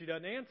she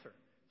doesn't answer.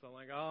 So I'm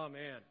like, oh,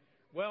 man.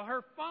 Well,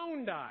 her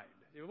phone died.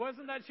 It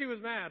wasn't that she was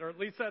mad, or at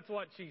least that's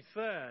what she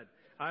said.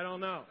 I don't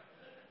know.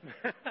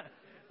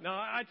 No,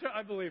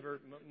 I believe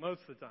her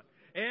most of the time.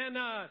 And,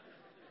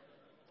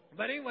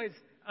 but anyways,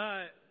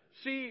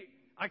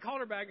 I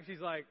called her back, and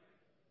she's like,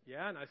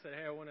 yeah. And I said,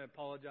 hey, I want to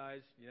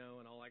apologize, you know,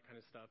 and all that kind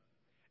of stuff.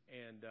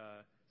 And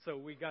so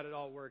we got it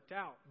all worked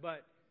out.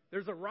 But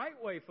there's a right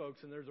way,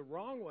 folks, and there's a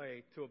wrong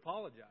way to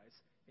apologize.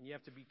 And you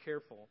have to be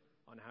careful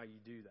on how you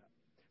do that.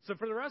 So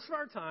for the rest of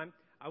our time,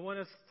 I want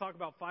us to talk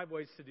about 5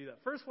 ways to do that.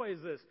 First way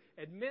is this: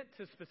 admit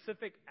to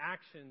specific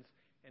actions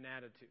and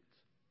attitudes.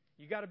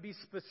 You got to be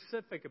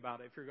specific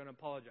about it if you're going to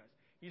apologize.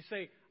 You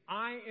say,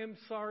 I am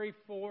sorry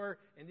for,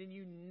 and then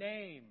you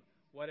name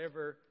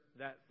whatever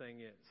that thing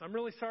is. I'm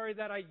really sorry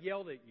that I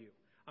yelled at you.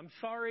 I'm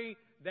sorry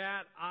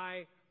that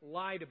I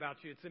lied about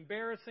you. It's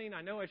embarrassing.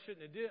 I know I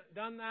shouldn't have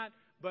done that,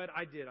 but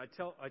I did. I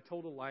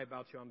told a lie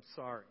about you. I'm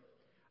sorry.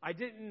 I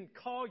didn't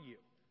call you.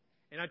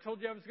 And I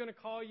told you I was going to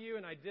call you,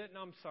 and I didn't.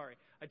 I'm sorry.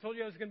 I told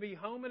you I was going to be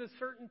home at a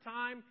certain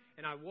time,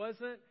 and I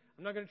wasn't.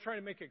 I'm not going to try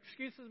to make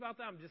excuses about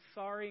that. I'm just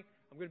sorry.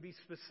 I'm going to be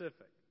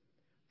specific.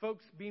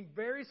 Folks, being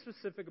very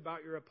specific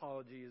about your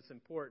apology is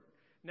important.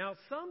 Now,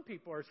 some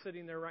people are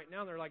sitting there right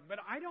now, and they're like, but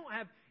I don't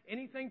have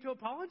anything to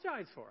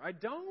apologize for. I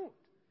don't.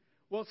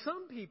 Well,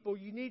 some people,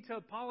 you need to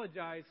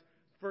apologize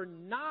for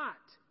not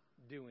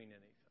doing anything.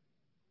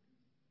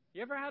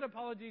 You ever had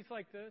apologies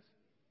like this?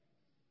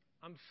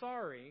 I'm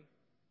sorry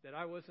that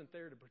I wasn't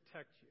there to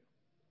protect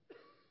you.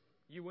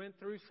 You went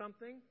through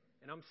something,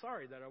 and I'm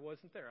sorry that I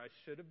wasn't there. I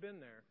should have been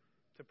there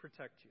to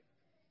protect you.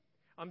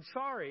 I'm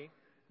sorry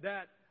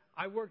that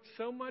I worked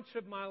so much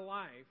of my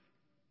life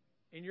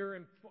in your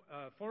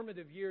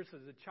formative years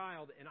as a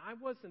child, and I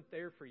wasn't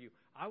there for you.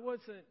 I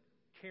wasn't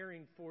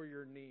caring for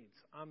your needs.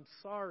 I'm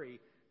sorry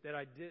that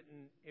I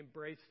didn't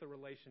embrace the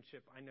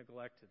relationship. I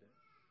neglected it.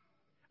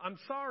 I'm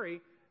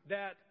sorry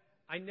that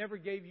I never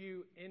gave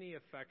you any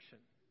affection.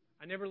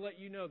 I never let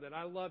you know that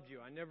I loved you.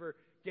 I never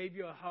gave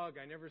you a hug.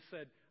 I never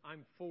said,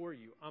 I'm for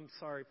you. I'm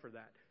sorry for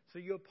that. So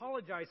you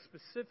apologize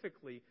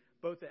specifically,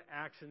 both the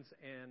actions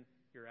and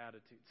your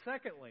attitude.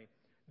 Secondly,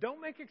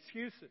 don't make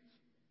excuses.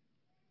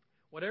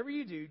 Whatever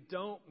you do,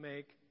 don't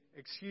make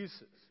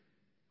excuses.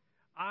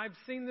 I've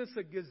seen this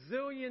a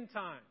gazillion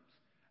times.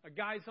 A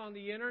guy's on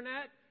the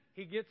internet.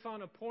 He gets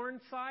on a porn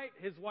site.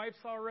 His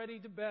wife's already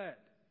to bed.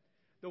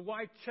 The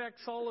wife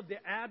checks all of the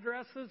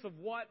addresses of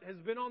what has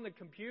been on the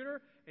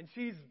computer, and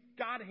she's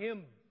got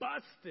him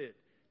busted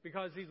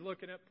because he's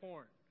looking at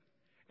porn.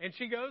 And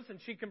she goes and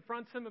she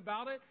confronts him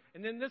about it,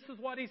 and then this is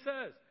what he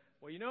says.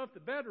 Well, you know, if the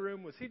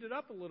bedroom was heated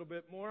up a little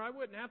bit more, I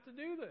wouldn't have to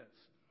do this.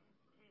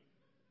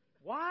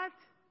 What?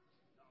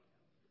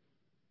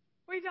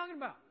 What are you talking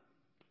about?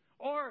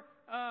 Or,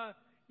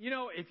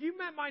 if you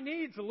met my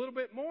needs a little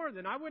bit more,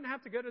 then I wouldn't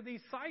have to go to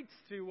these sites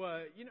to,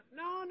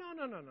 No.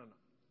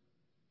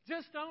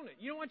 Just own it.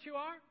 You know what you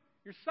are?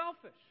 You're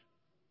selfish.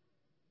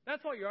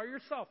 That's what you are. You're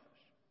selfish.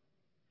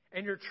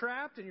 And you're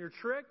trapped and you're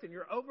tricked and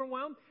you're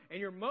overwhelmed and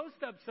you're most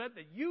upset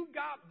that you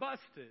got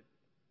busted.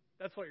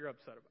 That's what you're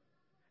upset about.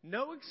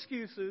 No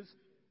excuses.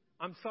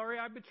 I'm sorry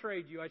I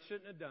betrayed you. I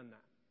shouldn't have done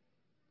that.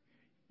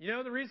 You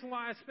know the reason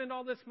why I spend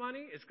all this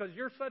money is because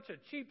you're such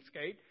a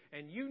cheapskate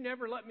and you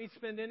never let me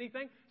spend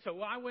anything,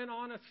 so I went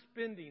on a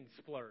spending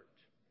splurge.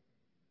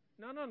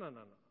 No.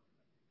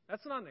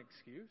 That's not an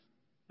excuse.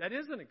 That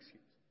is an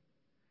excuse.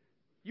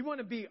 You want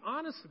to be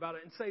honest about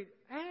it and say,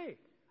 hey,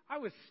 I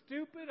was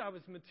stupid. I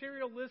was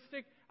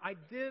materialistic. I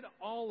did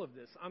all of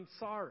this. I'm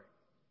sorry.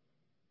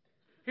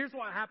 Here's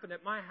what happened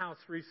at my house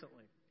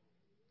recently.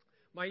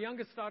 My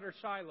youngest daughter,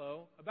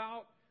 Shiloh,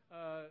 about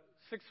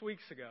 6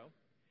 weeks ago,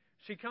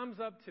 she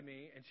comes up to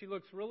me and she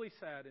looks really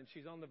sad and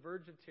she's on the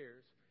verge of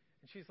tears.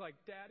 And she's like,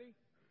 Daddy,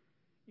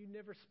 you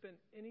never spend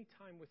any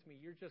time with me.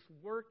 You're just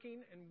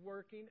working and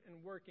working and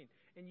working.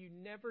 And you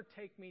never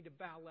take me to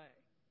ballet.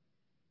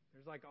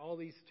 There's like all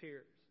these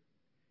tears.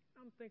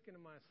 I'm thinking to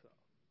myself,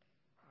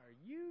 are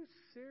you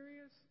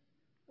serious?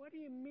 What do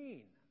you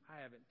mean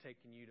I haven't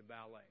taken you to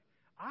ballet?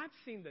 I've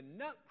seen the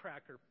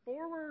Nutcracker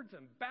forwards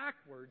and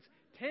backwards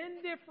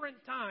 10 different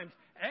times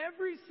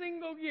every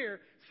single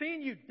year,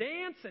 seeing you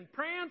dance and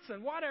prance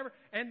and whatever,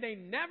 and they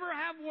never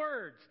have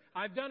words.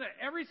 I've done it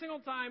every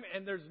single time,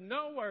 and there's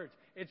no words.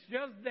 It's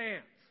just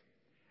dance.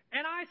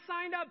 And I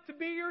signed up to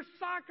be your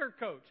soccer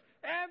coach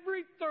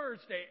every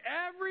Thursday,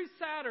 every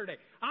Saturday.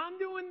 I'm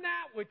doing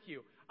that with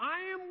you. I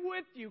am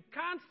with you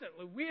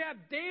constantly. We have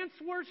dance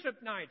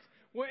worship nights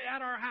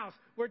at our house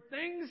where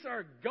things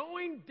are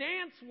going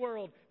dance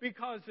world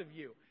because of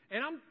you.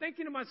 And I'm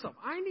thinking to myself,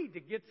 I need to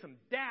get some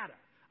data.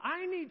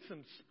 I need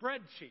some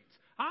spreadsheets.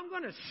 I'm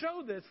going to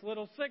show this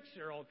little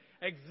 6-year-old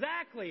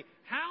exactly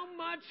how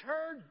much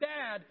her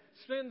dad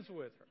spends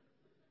with her.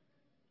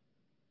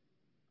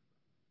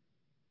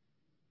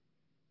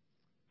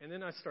 And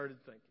then I started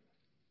thinking,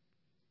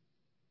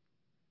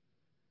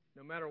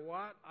 no matter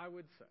what I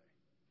would say,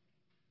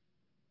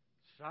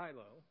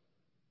 Shiloh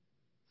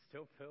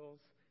still feels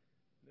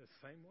the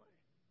same way.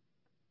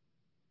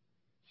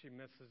 She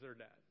misses her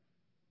dad.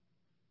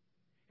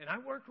 And I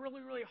work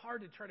really, really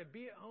hard to try to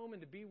be at home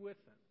and to be with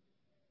them.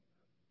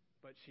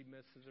 But she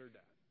misses her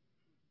dad.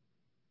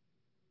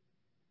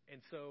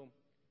 And so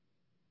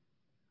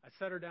I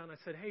sat her down. I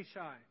said, hey,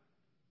 Shy.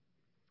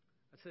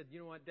 I said, you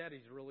know what?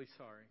 Daddy's really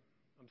sorry.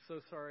 I'm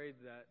so sorry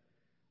that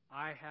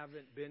I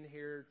haven't been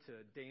here to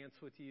dance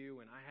with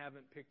you and I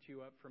haven't picked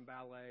you up from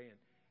ballet.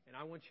 And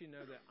I want you to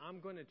know that I'm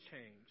going to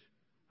change.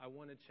 I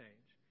want to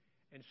change.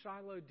 And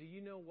Shiloh, do you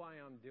know why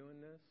I'm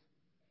doing this?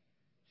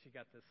 She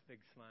got this big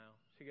smile.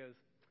 She goes,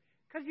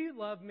 because you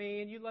love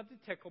me and you love to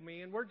tickle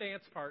me and we're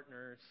dance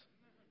partners.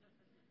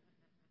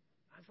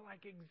 I was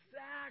like,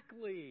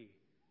 exactly.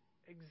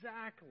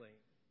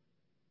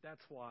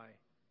 That's why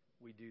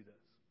we do this.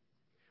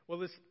 Well,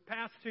 this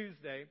past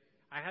Tuesday,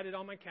 I had it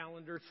on my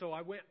calendar, so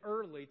I went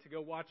early to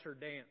go watch her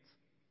dance.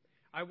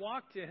 I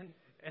walked in,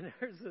 and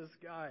there's this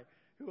guy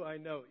who I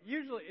know.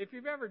 Usually, if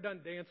you've ever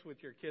done dance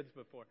with your kids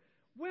before,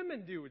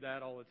 women do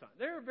that all the time.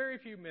 There are very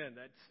few men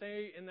that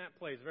stay in that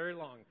place very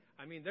long.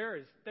 I mean, there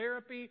is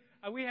therapy.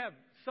 We have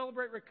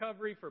Celebrate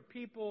Recovery for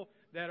people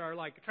that are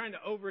like trying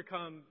to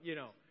overcome,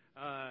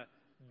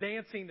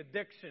 dancing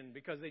addiction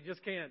because they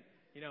just can't,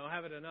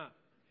 have it enough.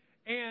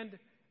 And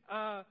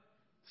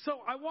so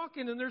I walk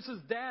in, and there's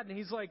this dad, and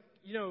he's like,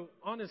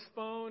 on his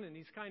phone, and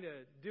he's kind of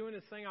doing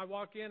his thing. I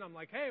walk in, I'm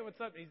like, hey, what's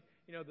up? And he's,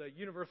 the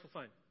universal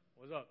sign,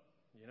 what's up?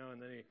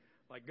 And then he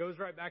like goes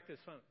right back to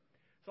his phone.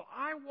 So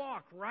I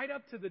walk right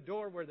up to the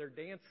door where they're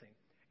dancing,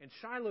 and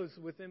Shiloh's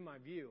within my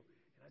view,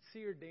 and I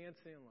see her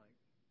dancing, like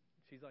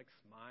she's like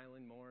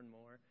smiling more and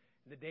more.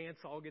 And the dance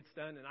all gets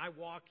done, and I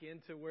walk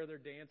into where they're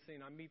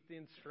dancing. I meet the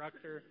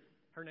instructor.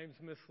 Her name's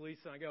Miss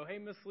Lisa. I go, hey,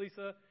 Miss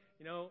Lisa,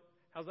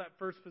 how's that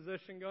first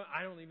position going?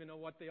 I don't even know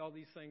what all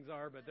these things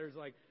are, but there's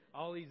like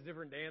all these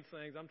different dance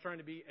things. I'm trying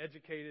to be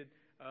educated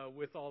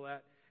with all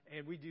that.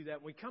 And we do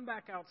that. We come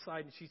back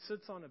outside, and she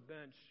sits on a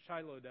bench.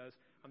 Shiloh does.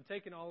 I'm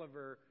taking all of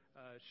her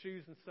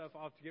shoes and stuff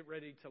off to get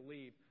ready to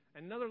leave.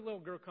 And another little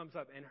girl comes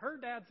up, and her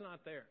dad's not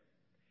there.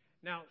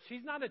 Now,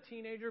 she's not a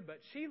teenager, but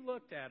she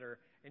looked at her,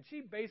 and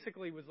she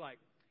basically was like,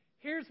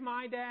 here's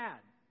my dad.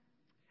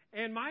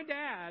 And my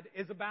dad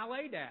is a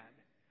ballet dad.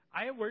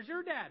 Where's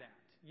your dad at?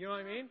 You know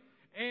what I mean?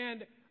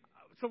 And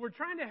so we're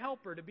trying to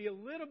help her to be a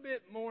little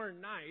bit more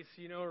nice,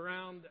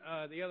 around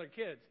the other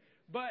kids.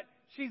 But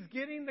she's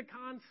getting the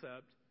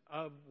concept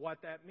of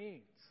what that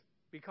means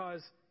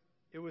because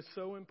it was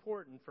so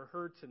important for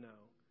her to know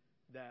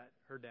that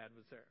her dad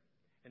was there.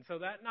 And so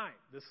that night,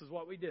 this is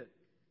what we did.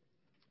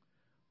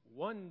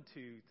 1,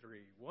 2, 3.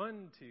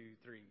 1, 2,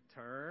 3.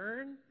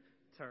 Turn.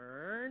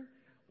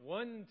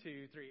 1,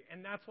 2, 3.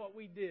 And that's what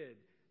we did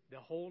the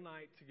whole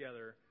night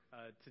together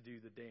to do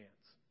the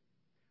dance.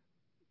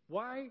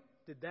 Why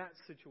did that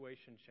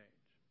situation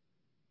change?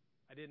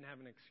 I didn't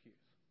have an excuse.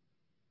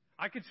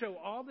 I could show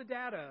all the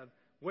data of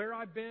where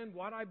I've been,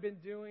 what I've been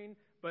doing,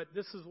 but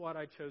this is what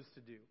I chose to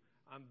do.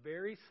 I'm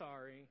very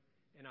sorry,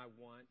 and I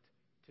want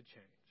to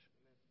change.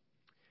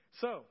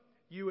 So,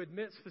 you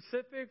admit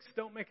specifics,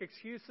 don't make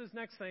excuses.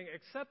 Next thing,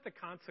 accept the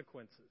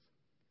consequences.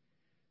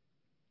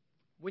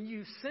 When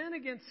you sin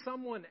against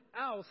someone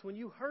else, when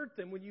you hurt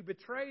them, when you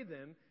betray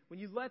them, when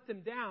you let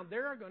them down,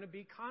 there are going to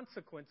be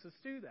consequences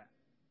to that.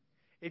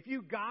 If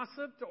you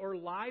gossiped or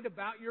lied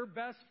about your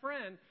best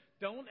friend,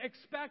 don't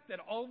expect that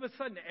all of a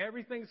sudden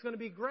everything's going to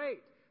be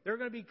great. There are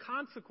going to be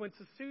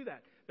consequences to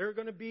that. There are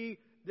going to be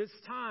this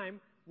time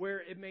where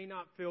it may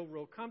not feel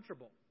real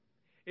comfortable.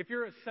 If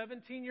you're a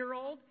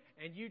 17-year-old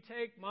and you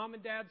take mom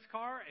and dad's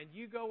car and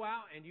you go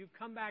out and you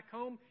come back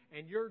home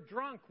and you're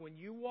drunk when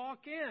you walk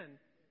in,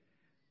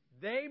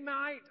 they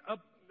might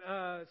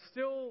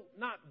still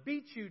not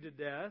beat you to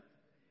death,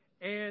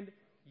 and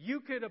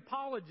you could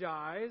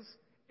apologize,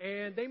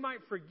 and they might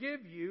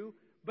forgive you,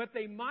 but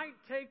they might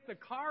take the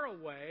car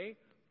away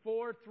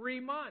for 3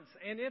 months.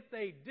 And if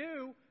they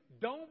do,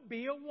 don't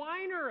be a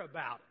whiner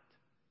about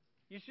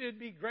it. You should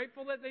be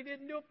grateful that they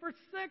didn't do it for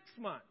 6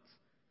 months.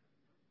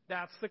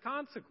 That's the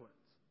consequence.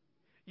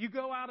 You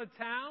go out of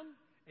town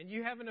and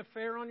you have an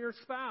affair on your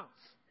spouse.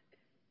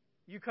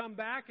 You come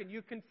back and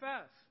you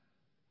confess.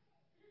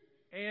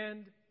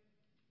 And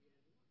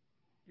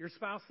your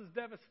spouse is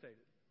devastated.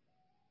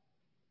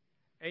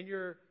 And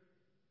your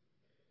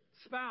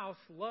spouse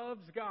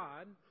loves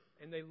God,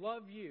 and they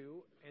love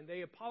you, and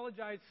they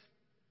apologize,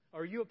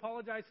 or you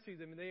apologize to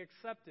them, and they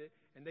accept it,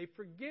 and they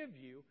forgive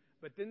you,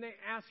 but then they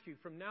ask you,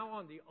 from now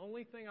on, the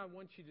only thing I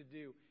want you to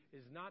do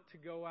is not to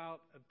go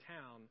out of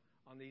town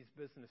on these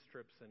business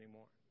trips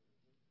anymore.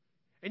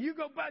 And you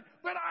go, but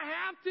I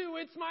have to.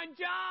 It's my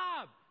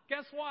job.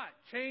 Guess what?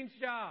 Change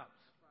jobs.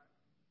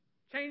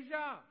 Change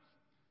jobs.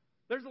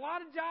 There's a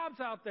lot of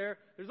jobs out there.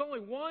 There's only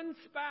one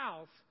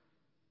spouse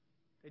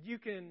that you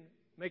can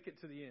make it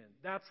to the end.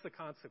 That's the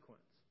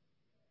consequence.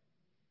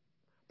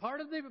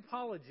 Part of the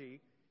apology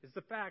is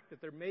the fact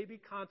that there may be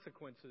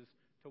consequences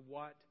to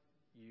what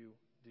you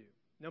do.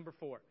 Number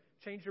 4,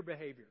 change your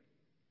behavior.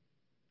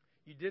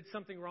 You did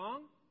something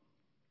wrong?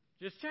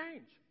 Just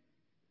change.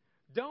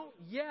 Don't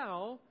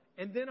yell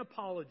and then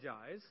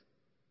apologize.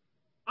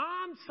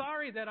 I'm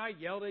sorry that I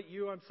yelled at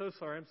you. I'm so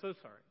sorry. I'm so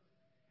sorry.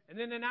 And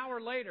then an hour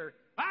later,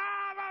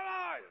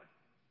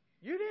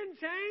 you didn't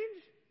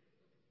change?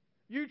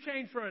 You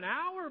changed for an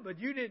hour, but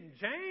you didn't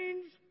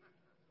change.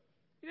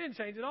 You didn't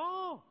change at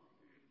all.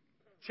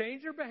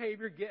 Change your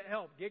behavior, get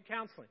help, get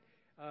counseling.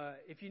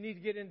 If you need to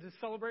get into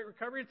Celebrate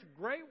Recovery, it's a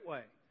great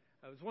way.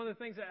 It was one of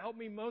the things that helped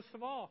me most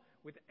of all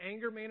with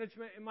anger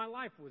management in my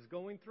life was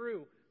going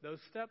through those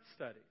step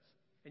studies.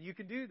 And you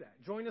can do that.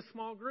 Join a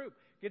small group.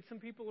 Get some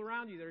people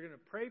around you that are going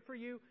to pray for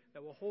you,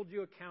 that will hold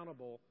you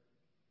accountable,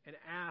 and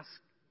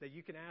that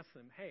you can ask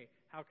them, hey,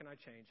 how can I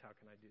change? How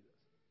can I do this?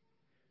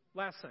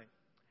 Last thing,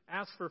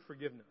 ask for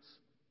forgiveness.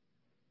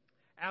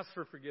 ask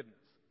for forgiveness.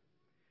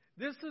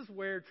 This is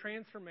where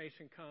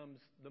transformation comes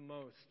the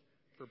most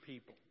for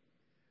people.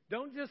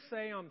 Don't just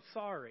say, I'm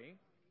sorry,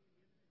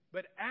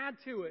 but add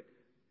to it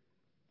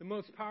the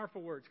most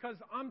powerful words. Because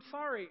I'm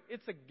sorry,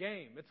 it's a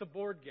game. It's a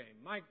board game.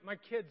 My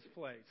kids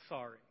play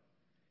sorry.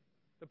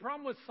 The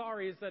problem with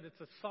sorry is that it's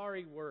a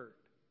sorry word.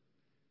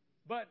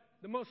 But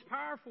the most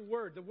powerful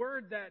word, the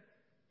word that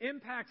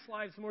impacts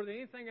lives more than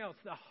anything else,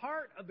 the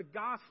heart of the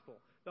gospel,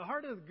 the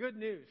heart of the good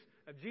news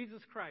of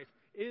Jesus Christ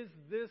is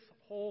this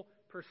whole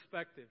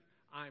perspective.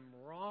 I'm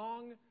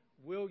wrong.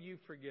 Will you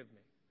forgive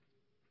me?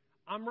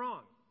 I'm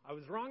wrong. I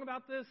was wrong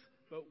about this,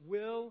 but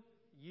will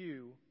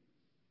you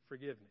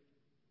forgive me?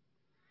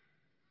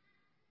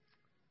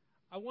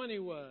 I want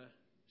to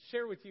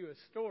share with you a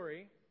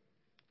story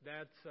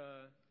that's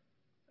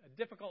a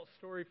difficult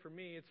story for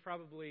me. It's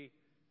probably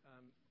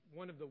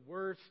one of the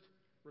worst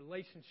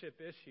relationship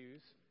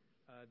issues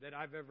that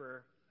I've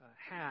ever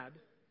had,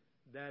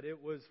 that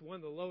it was one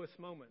of the lowest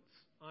moments,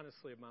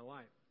 honestly, of my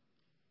life.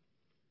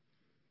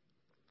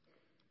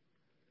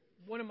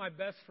 One of my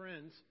best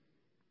friends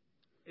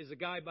is a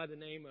guy by the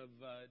name of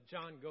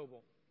John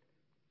Goebel.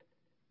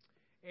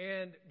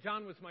 And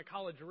John was my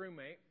college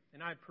roommate,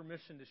 and I have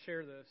permission to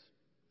share this.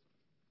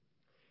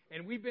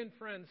 And we've been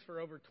friends for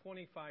over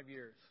 25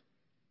 years.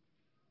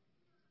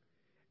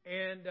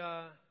 And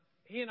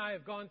he and I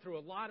have gone through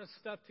a lot of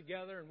stuff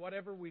together, and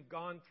whatever we've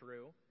gone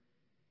through,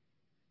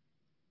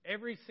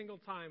 every single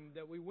time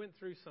that we went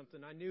through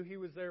something, I knew he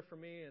was there for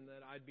me and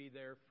that I'd be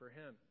there for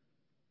him.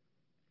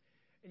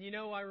 And you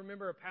know, I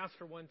remember a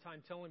pastor one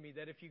time telling me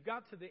that if you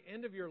got to the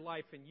end of your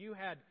life and you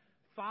had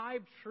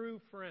 5 true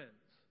friends,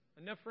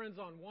 enough friends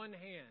on one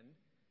hand,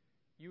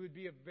 you would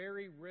be a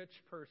very rich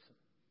person.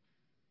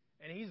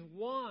 And he's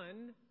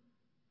one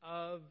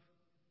of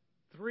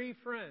 3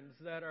 friends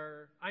that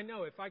are, I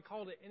know if I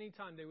called at any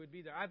time, they would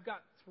be there. I've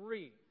got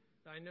 3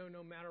 that I know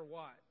no matter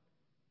what,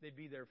 they'd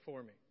be there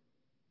for me.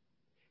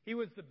 He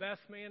was the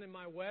best man in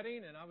my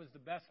wedding, and I was the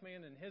best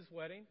man in his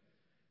wedding.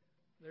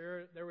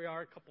 There we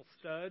are, a couple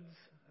studs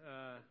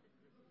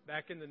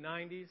back in the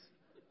 90s.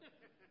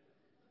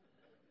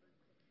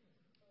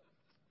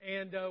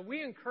 And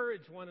we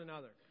encourage one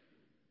another.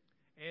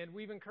 And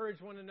we've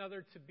encouraged one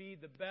another to be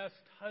the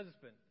best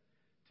husband,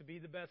 to be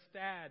the best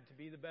dad, to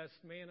be the best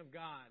man of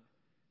God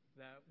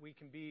that we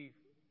can be.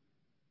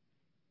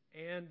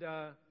 And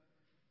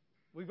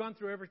we've gone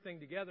through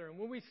everything together. And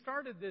when we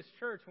started this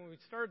church, when we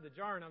started the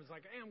Jar, and I was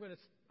like, hey, I'm going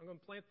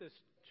to plant this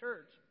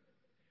church.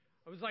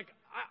 I was like,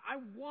 I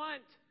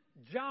want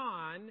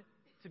John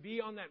to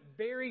be on that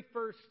very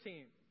first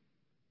team.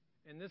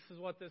 And this is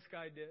what this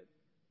guy did.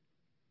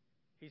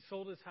 He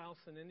sold his house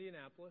in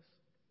Indianapolis.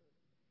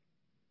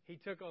 He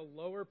took a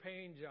lower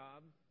paying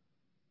job.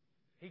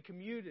 He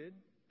commuted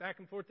back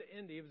and forth to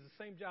Indy. It was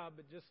the same job,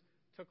 but just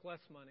took less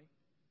money.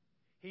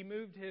 He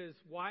moved his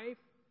wife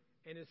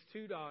and his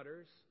 2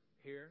 daughters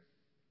here.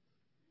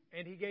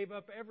 And he gave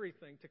up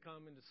everything to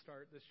come and to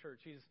start this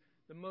church. He's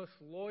the most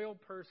loyal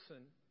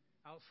person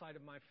outside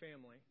of my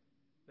family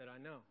that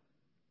I know.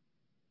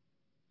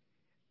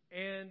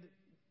 And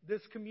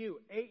this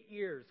commute, 8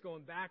 years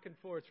going back and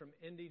forth from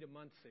Indy to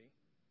Muncie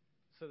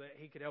so that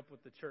he could help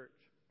with the church.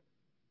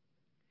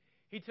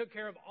 He took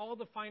care of all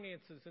the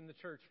finances in the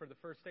church for the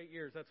first 8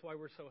 years. That's why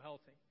we're so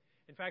healthy.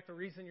 In fact, the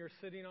reason you're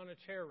sitting on a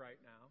chair right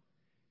now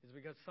is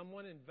because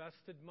someone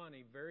invested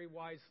money very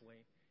wisely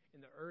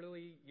in the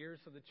early years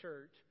of the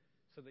church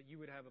so that you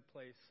would have a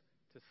place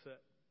to sit.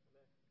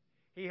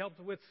 He helped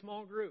with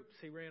small groups.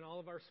 He ran all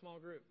of our small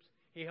groups.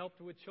 He helped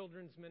with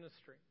children's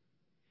ministry.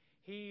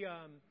 He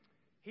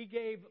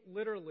gave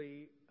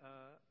literally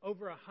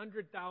over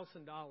 $100,000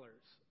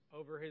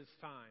 over his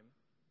time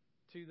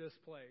to this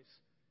place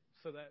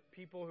so that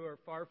people who are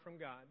far from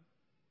God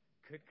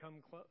could come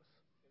close.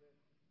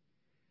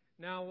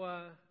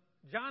 Now,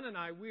 John and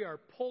I, we are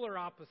polar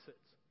opposites.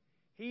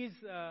 He's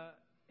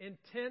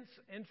intense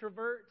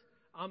introvert.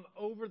 I'm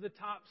over the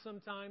top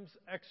sometimes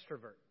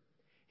extrovert.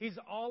 He's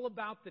all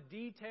about the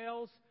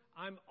details.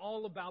 I'm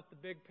all about the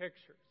big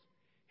pictures.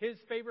 His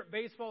favorite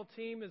baseball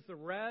team is the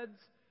Reds.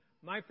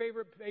 My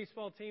favorite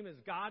baseball team is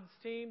God's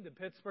team, the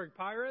Pittsburgh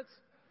Pirates.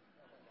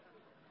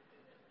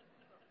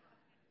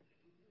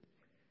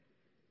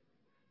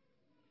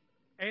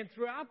 And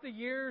throughout the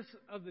years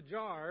of the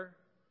Jar,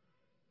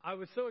 I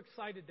was so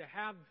excited to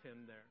have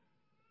him there.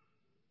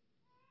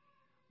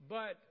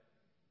 But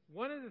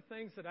one of the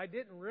things that I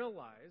didn't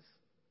realize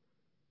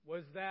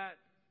was that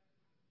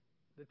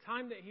the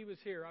time that he was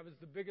here, I was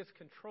the biggest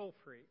control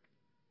freak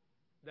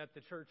that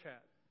the church had.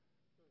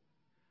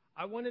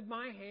 I wanted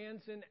my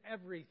hands in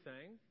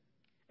everything,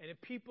 and if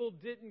people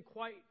didn't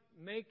quite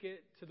make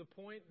it to the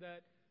point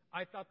that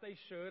I thought they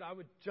should, I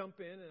would jump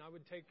in and I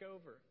would take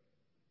over.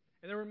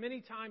 And there were many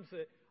times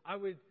that I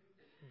would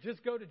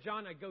just go to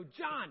John. I'd go,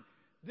 John,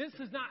 this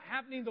is not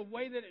happening the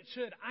way that it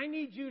should. I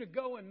need you to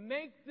go and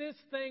make this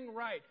thing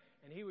right.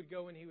 And he would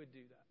go and he would do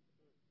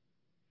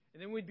that.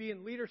 And then we'd be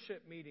in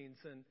leadership meetings,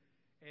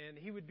 and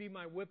he would be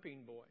my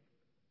whipping boy.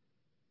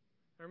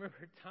 I remember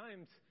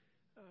times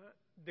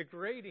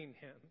degrading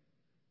him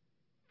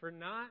for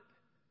not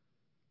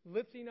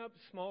lifting up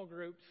small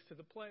groups to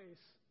the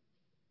place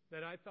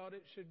that I thought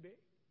it should be.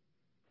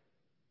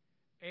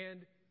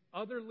 And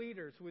other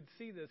leaders would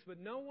see this, but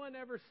no one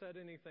ever said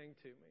anything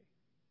to me.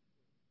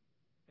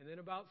 And then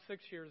about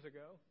 6 years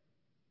ago,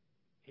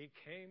 he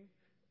came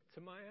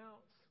to my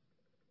house.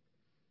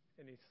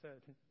 And he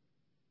said,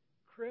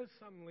 Chris,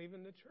 I'm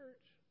leaving the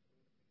church.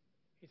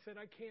 He said,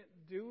 I can't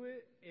do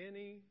it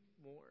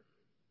anymore.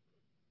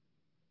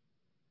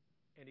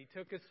 And he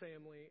took his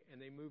family and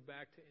they moved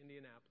back to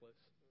Indianapolis.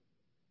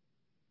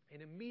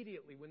 And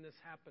immediately when this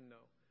happened,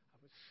 though, I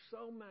was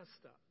so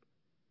messed up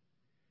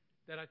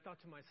that I thought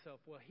to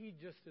myself, well, he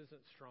just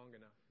isn't strong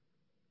enough.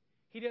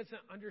 He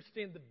doesn't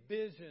understand the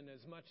vision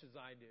as much as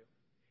I do.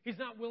 He's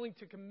not willing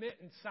to commit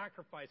and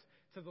sacrifice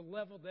to the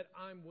level that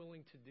I'm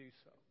willing to do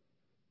so.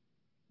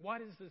 What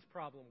is his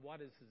problem?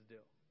 What is his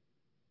deal?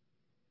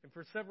 And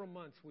for several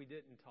months, we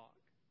didn't talk.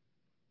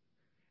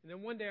 And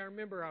then one day I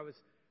remember I was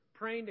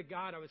praying to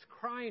God. I was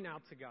crying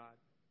out to God.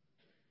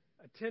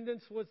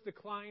 Attendance was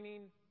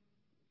declining.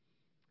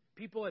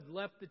 People had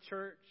left the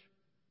church.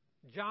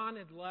 John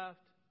had left.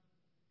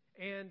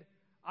 And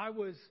I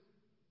was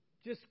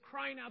just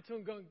crying out to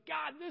him going,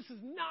 God, this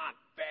is not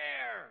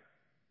fair.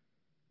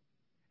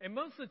 And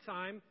most of the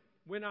time,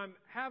 when I'm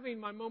having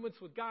my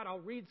moments with God, I'll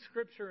read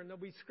Scripture, and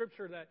there'll be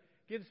Scripture that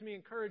gives me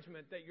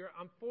encouragement that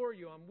I'm for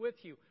you, I'm with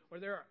you. Or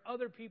there are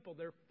other people,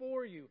 they're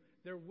for you,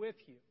 they're with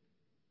you.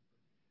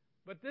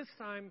 But this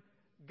time,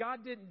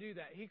 God didn't do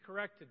that. He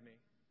corrected me.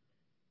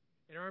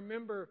 And I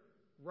remember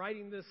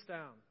writing this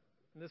down.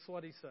 And this is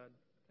what he said,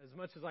 as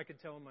much as I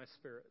could tell in my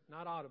spirit.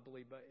 Not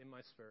audibly, but in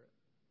my spirit.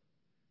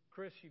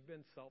 Chris, you've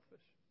been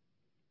selfish.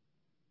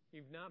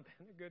 You've not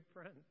been a good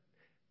friend.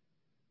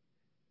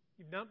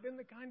 You've not been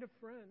the kind of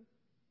friend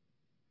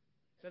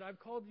that I've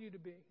called you to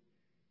be.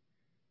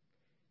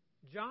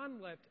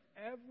 John left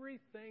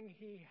everything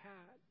he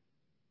had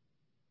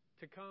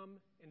to come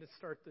and to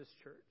start this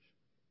church.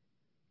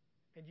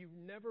 And you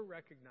never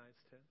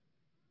recognized him.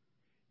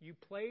 You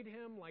played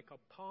him like a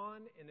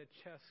pawn in a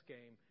chess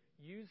game,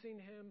 using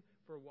him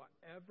for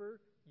whatever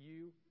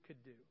you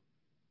could do.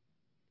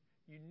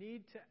 You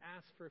need to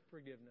ask for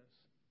forgiveness.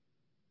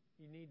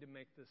 You need to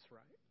make this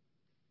right.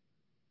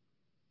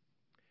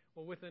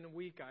 Well, within a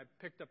week, I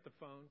picked up the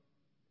phone.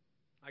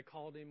 I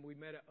called him. We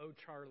met at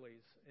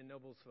O'Charlie's in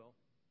Noblesville.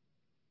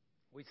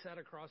 We sat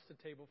across the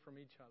table from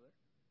each other.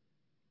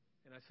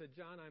 And I said,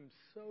 John, I'm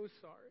so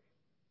sorry.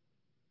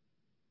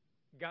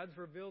 God's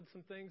revealed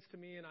some things to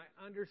me, and I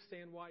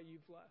understand why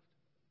you've left.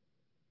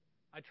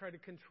 I try to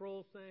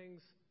control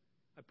things.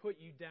 I put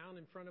you down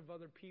in front of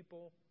other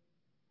people.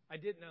 I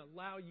didn't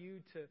allow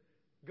you to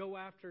go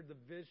after the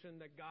vision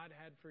that God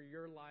had for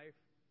your life.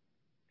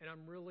 And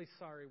I'm really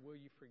sorry. Will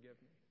you forgive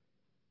me?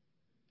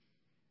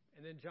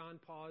 And then John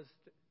paused,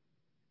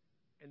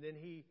 and then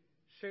he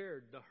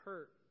shared the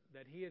hurt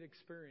that he had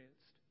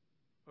experienced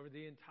over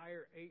the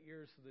entire 8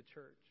 years of the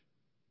church.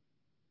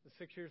 The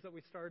 6 years that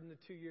we started and the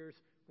 2 years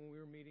when we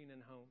were meeting in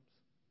homes.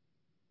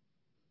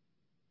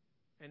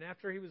 And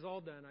after he was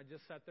all done, I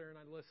just sat there and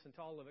I listened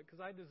to all of it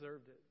because I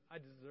deserved it. I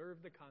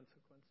deserved the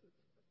consequences.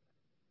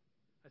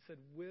 I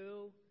said,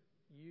 will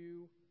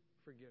you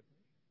forgive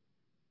me?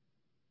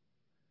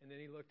 And then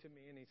he looked at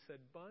me and he said,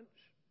 Bunch,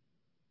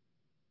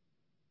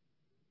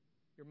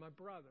 you're my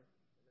brother.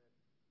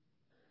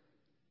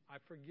 I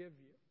forgive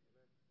you.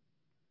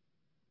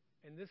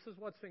 And this is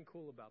what's been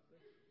cool about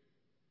this.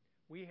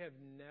 We have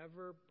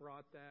never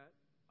brought that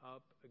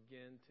up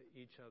again to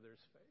each other's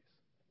face.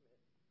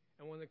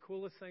 And one of the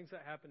coolest things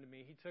that happened to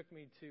me, he took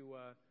me to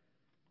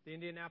the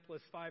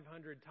Indianapolis 500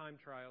 time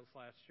trials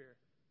last year.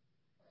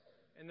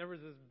 And there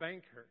was this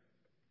banker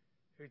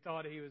who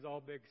thought he was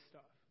all big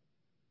stuff.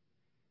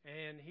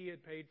 And he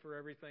had paid for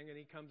everything, and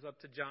he comes up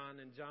to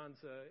John, and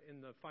John's in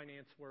the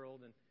finance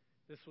world, and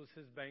this was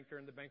his banker,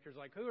 and the banker's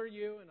like, who are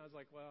you? And I was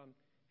like, well, I'm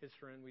his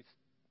friend. We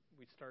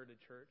started a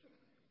church.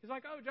 He's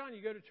like, oh, John,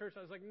 you go to church?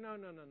 I was like, no. I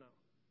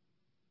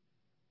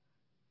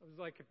was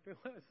like, if it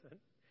wasn't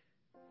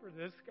for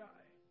this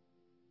guy.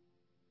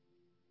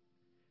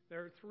 There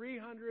are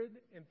 350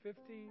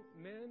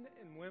 men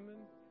and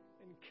women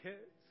and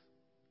kids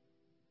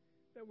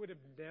that would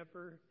have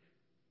never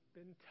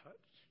been touched.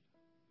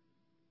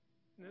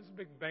 And this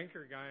big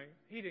banker guy,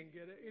 he didn't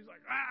get it. He's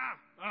like,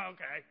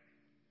 okay.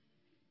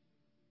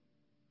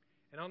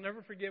 And I'll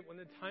never forget when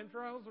the time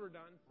trials were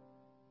done,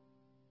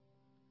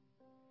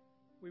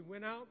 we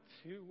went out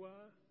to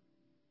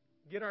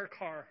get our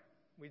car.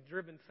 We'd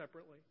driven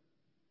separately.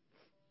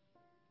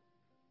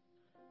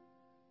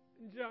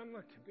 And John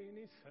looked at me and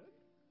he said,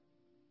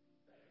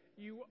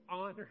 you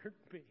honored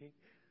me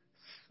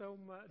so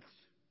much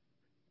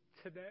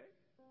today.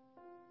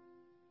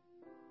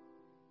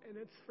 And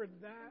it's for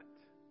that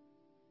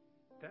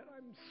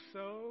I'm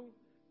so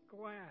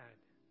glad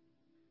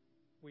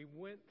we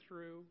went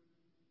through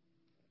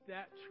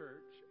that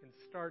church and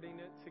starting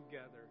it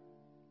together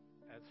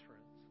as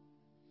friends.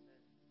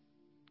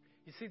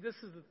 You see, this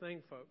is the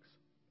thing, folks.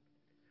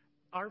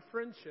 Our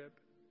friendship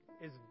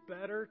is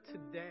better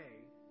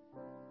today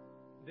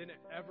than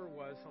it ever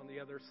was on the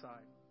other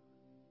side.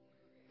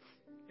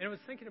 And I was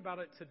thinking about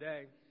it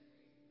today,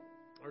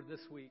 or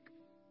this week,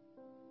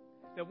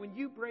 that when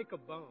you break a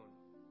bone,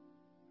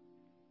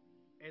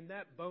 and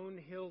that bone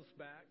heals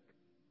back,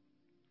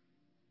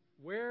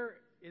 where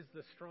is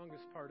the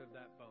strongest part of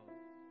that bone?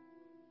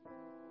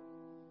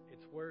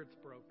 It's where it's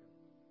broken.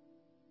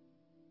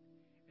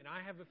 And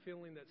I have a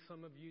feeling that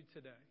some of you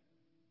today,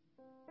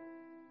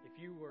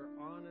 if you were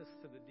honest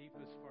to the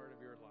deepest part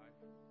of your life,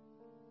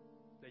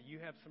 that you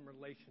have some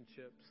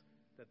relationships,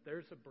 that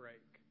there's a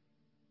break.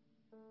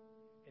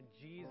 And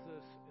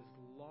Jesus is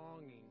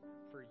longing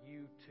for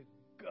you to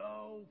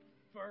go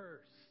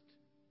first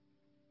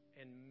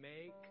and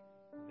make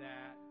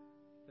that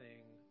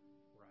thing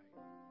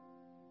right.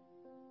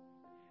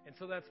 And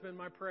so that's been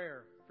my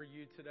prayer for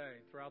you today,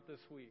 throughout this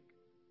week.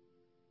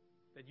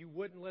 That you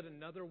wouldn't let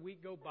another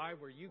week go by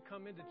where you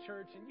come into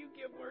church and you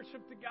give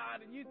worship to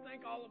God and you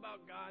think all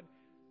about God,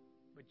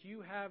 but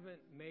you haven't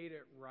made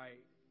it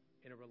right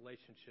in a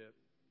relationship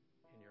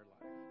in your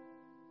life.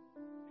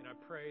 And I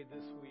pray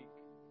this week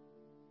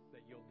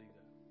that you'll do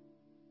that.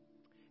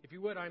 If you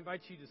would, I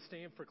invite you to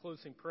stand for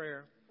closing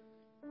prayer.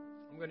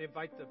 I'm going to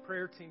invite the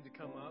prayer team to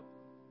come up.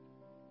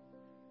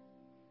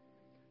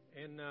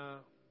 And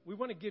we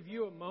want to give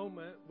you a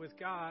moment with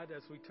God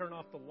as we turn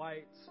off the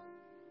lights,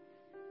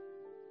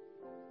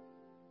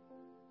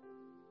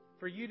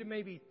 for you to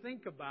maybe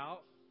think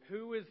about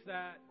who is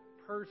that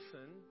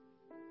person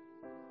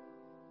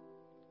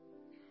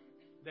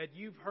that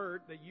you've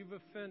hurt, that you've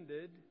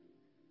offended.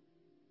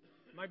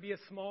 It might be a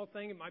small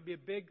thing, it might be a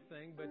big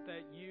thing, but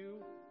that you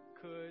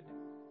could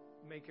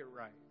make it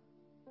right.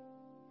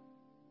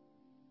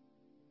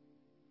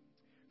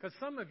 Because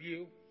some of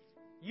you,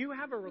 you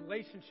have a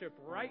relationship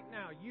right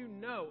now, you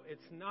know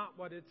it's not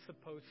what it's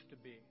supposed to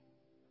be.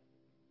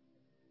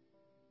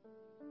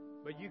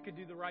 But you could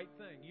do the right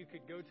thing. You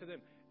could go to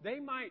them. They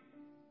might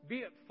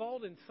be at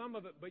fault in some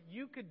of it, but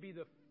you could be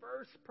the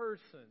first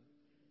person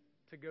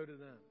to go to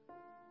them.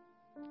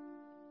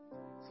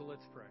 So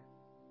let's pray.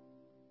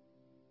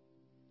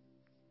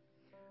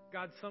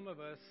 God, some of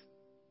us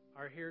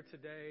are here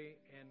today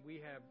and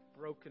we have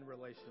broken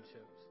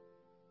relationships.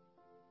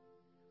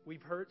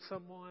 We've hurt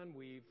someone,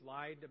 we've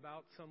lied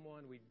about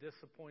someone, we've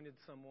disappointed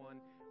someone,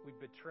 we've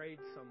betrayed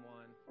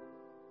someone.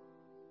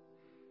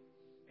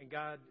 And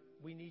God,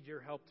 we need your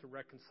help to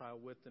reconcile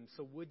with them.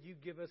 So would you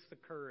give us the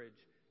courage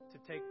to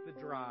take the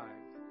drive,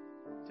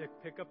 to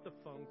pick up the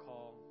phone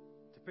call,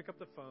 to pick up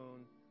the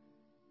phone,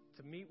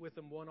 to meet with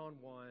them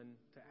one-on-one,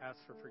 to ask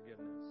for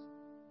forgiveness.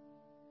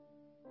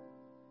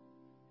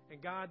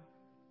 And God,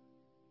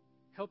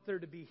 help there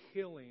to be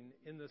healing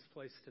in this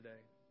place today.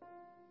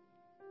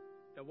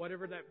 That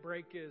whatever that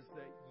break is,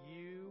 that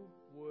you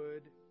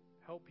would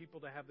help people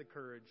to have the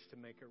courage to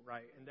make it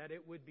right. And that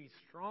it would be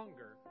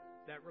stronger,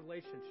 that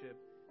relationship,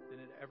 than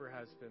it ever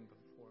has been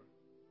before.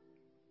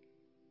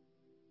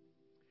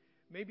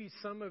 Maybe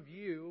some of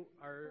you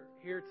are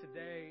here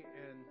today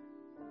and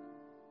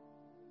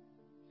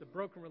the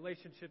broken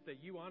relationship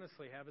that you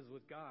honestly have is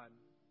with God.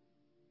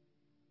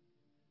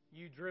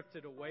 You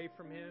drifted away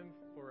from Him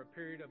for a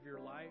period of your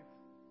life,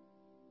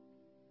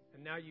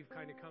 and now you've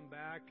kind of come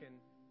back and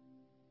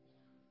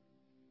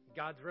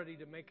God's ready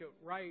to make it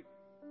right,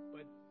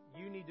 but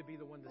you need to be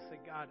the one to say,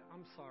 God,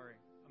 I'm sorry.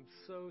 I'm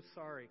so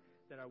sorry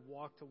that I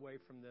walked away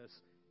from this,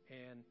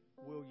 and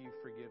will you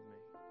forgive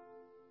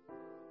me?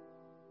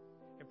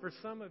 And for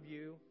some of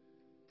you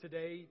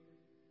today,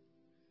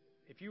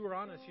 if you were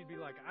honest, you'd be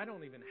like, I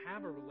don't even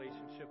have a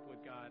relationship with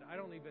God. I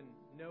don't even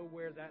know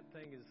where that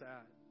thing is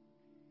at.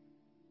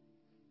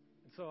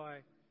 And so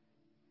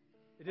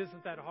it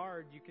isn't that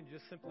hard. You can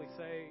just simply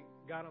say,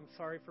 God, I'm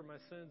sorry for my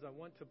sins. I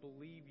want to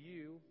believe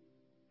you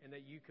and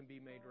that you can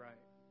be made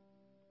right.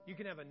 You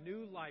can have a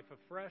new life, a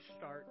fresh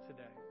start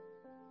today.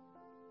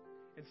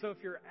 And so if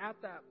you're at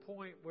that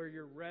point where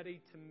you're ready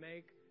to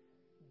make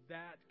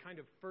that kind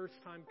of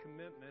first-time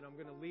commitment, I'm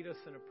going to lead us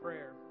in a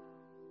prayer.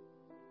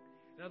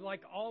 And I'd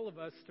like all of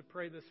us to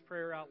pray this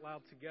prayer out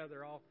loud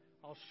together.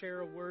 I'll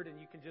share a word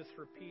and you can just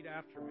repeat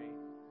after me.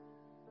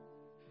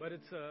 But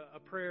it's a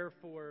prayer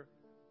for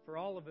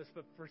all of us.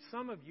 But for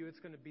some of you, it's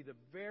going to be the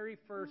very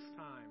first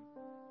time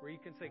where you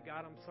can say,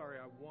 God, I'm sorry.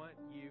 I want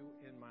you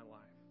in my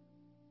life.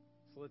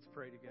 So let's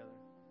pray together.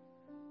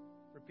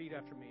 Repeat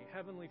after me.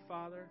 Heavenly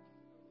Father,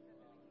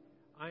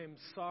 I am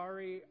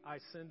sorry I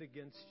sinned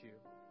against you.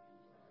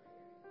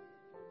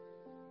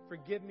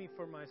 Forgive me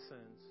for my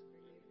sins.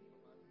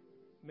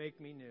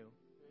 Make me new.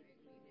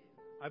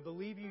 I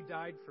believe you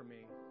died for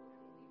me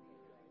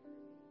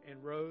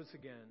and rose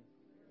again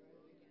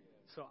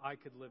so I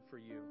could live for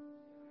you.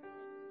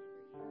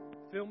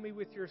 Fill me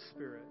with your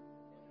Spirit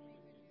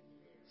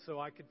so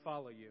I could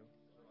follow you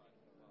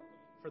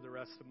for the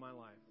rest of my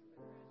life.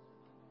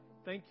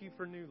 Thank you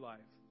for new life.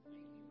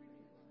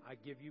 I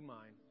give you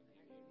mine.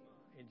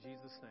 In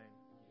Jesus'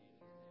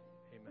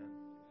 name, amen.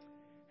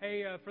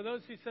 Hey, for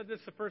those who said this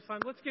the first time,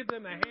 let's give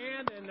them a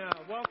hand and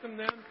welcome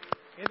them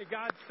into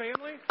God's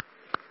family.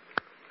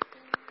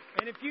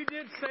 And if you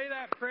did say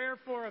that prayer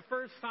for a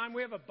first time,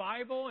 we have a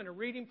Bible and a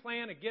reading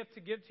plan, a gift to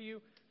give to you.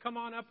 Come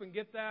on up and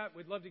get that.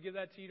 We'd love to give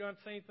that to you. You don't have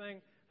to say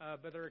anything.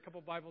 but there are a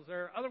couple Bibles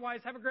there.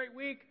 Otherwise, have a great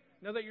week.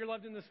 Know that you're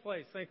loved in this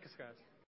place. Thanks, guys.